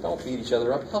 Don't beat each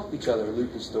other up. Help each other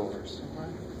loot the stores. All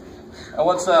right. And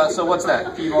what's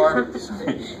that? P bar?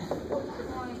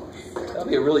 That'll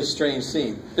be a really strange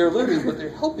scene. They're looting, but they're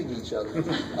helping each other.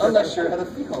 I'm not sure how to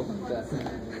feel about that.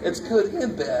 It's good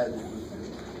and bad.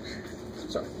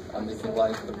 Sorry, I'm making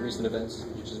light of recent events,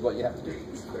 which is what you have to do.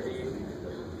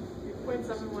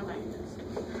 0.719.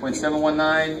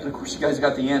 0.719, and of course you guys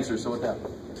got the answer, so what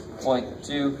happened?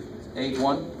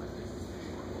 0.281.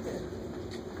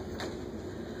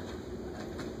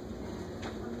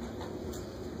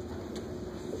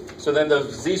 So then the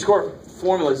z-score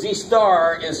formula, z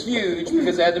star is huge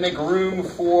because I had to make room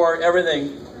for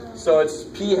everything. So it's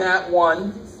p hat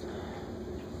 1.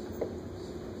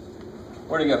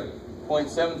 Where'd it go?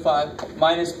 0.75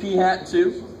 minus p hat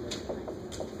 2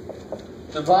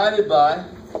 divided by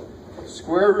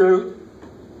square root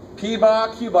p bar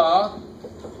q bar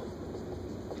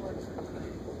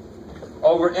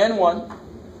over n1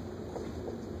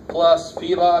 plus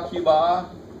p bar q bar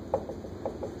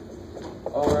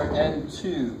over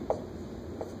n2.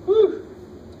 Whew.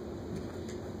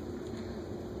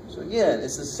 So again,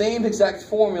 it's the same exact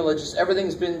formula, just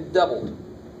everything's been doubled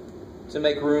to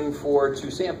make room for 2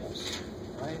 samples.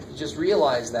 Right? You just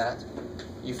realize that,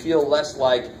 you feel less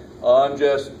like, oh, I'm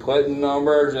just putting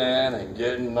numbers in and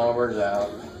getting numbers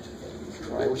out.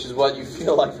 Right? Which is what you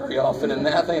feel like very often in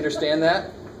math. I understand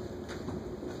that.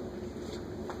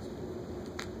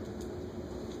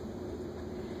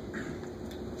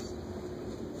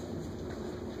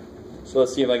 So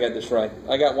let's see if I got this right.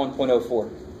 I got 1.04.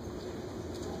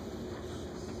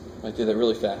 I did that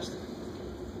really fast.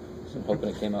 So I'm hoping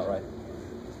it came out right.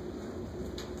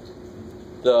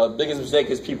 The biggest mistake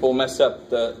is people mess up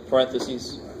the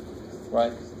parentheses,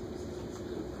 right?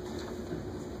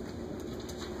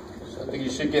 So I think you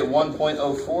should get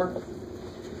 1.04.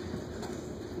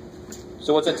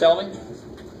 So what's that tell me?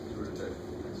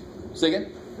 Say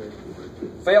again?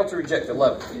 Failed to reject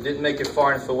 11. You didn't make it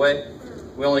far enough away.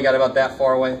 We only got about that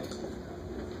far away.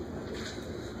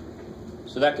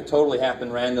 So that could totally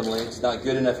happen randomly. It's not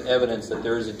good enough evidence that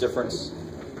there is a difference.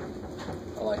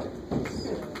 I like it.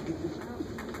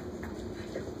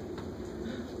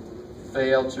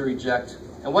 Failed to reject.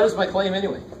 And what is my claim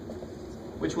anyway?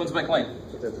 Which one's my claim?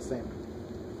 They're the same.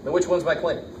 Now which one's my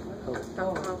claim?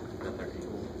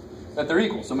 That they're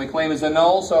equal. So my claim is a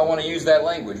null, so I want to use that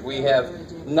language. We have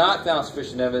not found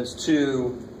sufficient evidence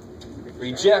to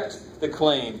reject the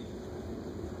claim.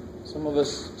 Some of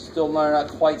us still are not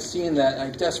quite seeing that, and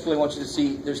I desperately want you to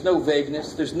see there's no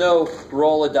vagueness. There's no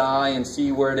roll a die and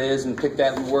see where it is and pick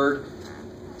that word.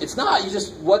 It's not. You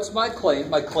just, what's my claim?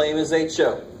 My claim is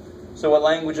HO. So what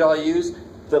language I'll use?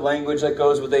 The language that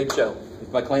goes with HO.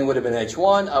 If my claim would have been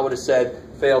H1, I would have said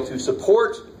fail to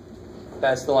support.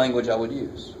 That's the language I would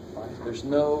use. Right? There's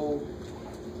no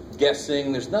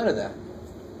guessing. There's none of that.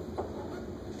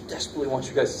 Desperately want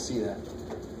you guys to see that.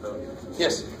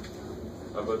 Yes?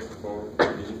 How about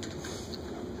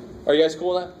 4B? Are you guys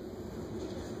cool with that?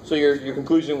 So your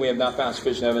conclusion, we have not found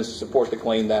sufficient evidence to support the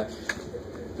claim that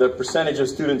the percentage of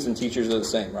students and teachers are the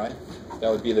same, right?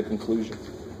 That would be the conclusion.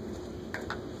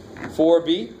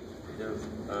 4B? Yes.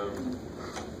 On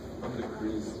the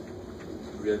quiz,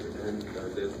 we had n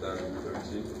less than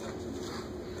 30.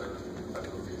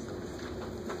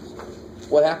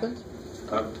 What happened?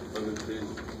 On the quiz.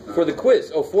 For the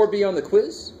quiz. Oh, 4B on the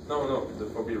quiz? No, the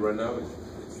 4B right now,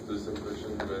 it's the same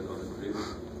question we had on the quiz,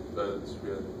 but we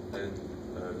had n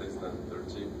less than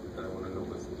 30, and I want to know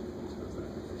what's the difference.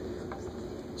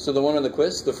 So the one on the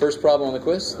quiz, the first problem on the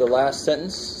quiz, the last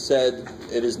sentence said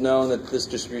it is known that this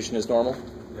distribution is normal.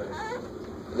 Yeah.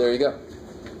 There you go.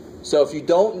 So if you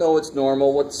don't know it's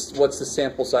normal, what's the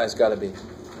sample size got to be?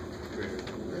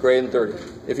 Greater than 30.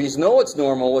 If you know it's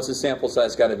normal, what's the sample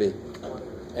size got to be?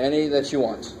 Any that you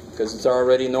want, because it's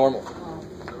already normal.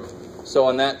 So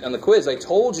on the quiz, I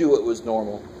told you it was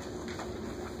normal.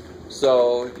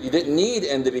 So you didn't need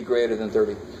n to be greater than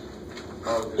 30.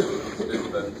 Oh, okay, it's less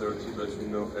than 30, but you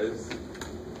know S.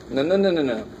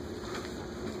 No.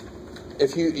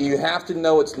 If you have to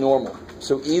know it's normal.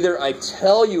 So either I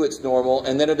tell you it's normal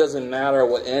and then it doesn't matter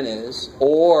what n is,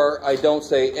 or I don't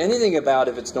say anything about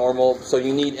if it's normal, so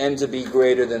you need n to be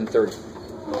greater than 30.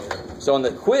 Okay. So on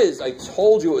the quiz, I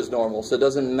told you it was normal, so it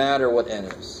doesn't matter what n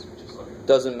is.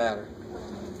 Doesn't matter.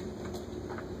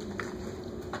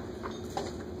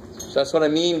 So that's what I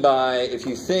mean by, if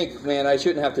you think, man, I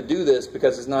shouldn't have to do this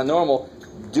because it's not normal,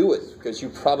 do it. Because you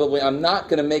probably, I'm not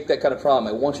going to make that kind of problem.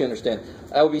 I want you to understand.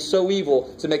 I would be so evil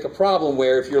to make a problem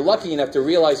where if you're lucky enough to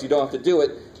realize you don't have to do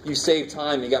it, you save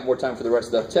time, you got more time for the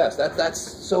rest of the test. That's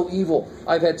so evil.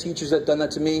 I've had teachers that have done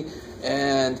that to me,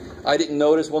 and I didn't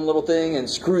notice one little thing, and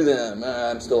screw them.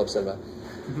 I'm still upset about it.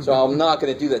 So I'm not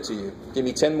going to do that to you. Give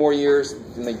me 10 more years,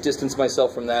 and I distance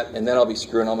myself from that, and then I'll be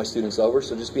screwing all my students over.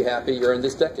 So just be happy you're in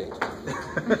this decade. I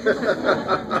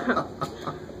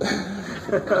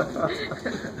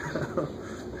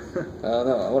don't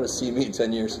know. I want to see me in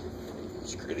 10 years.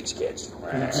 Screw these kids.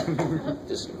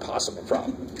 This is an impossible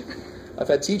problem. I've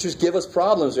had teachers give us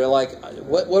problems. They're like,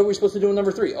 what are we supposed to do in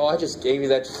number 3? Oh, I just gave you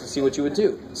that just to see what you would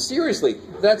do. Seriously,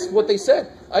 that's what they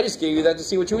said. I just gave you that to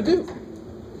see what you would do.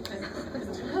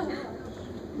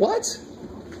 What?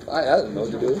 I don't know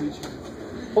what to do.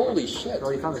 Holy shit. Oh,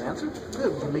 you found an answer?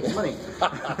 Good, we're making money.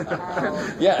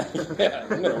 Yeah, I'm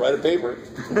going to write a paper.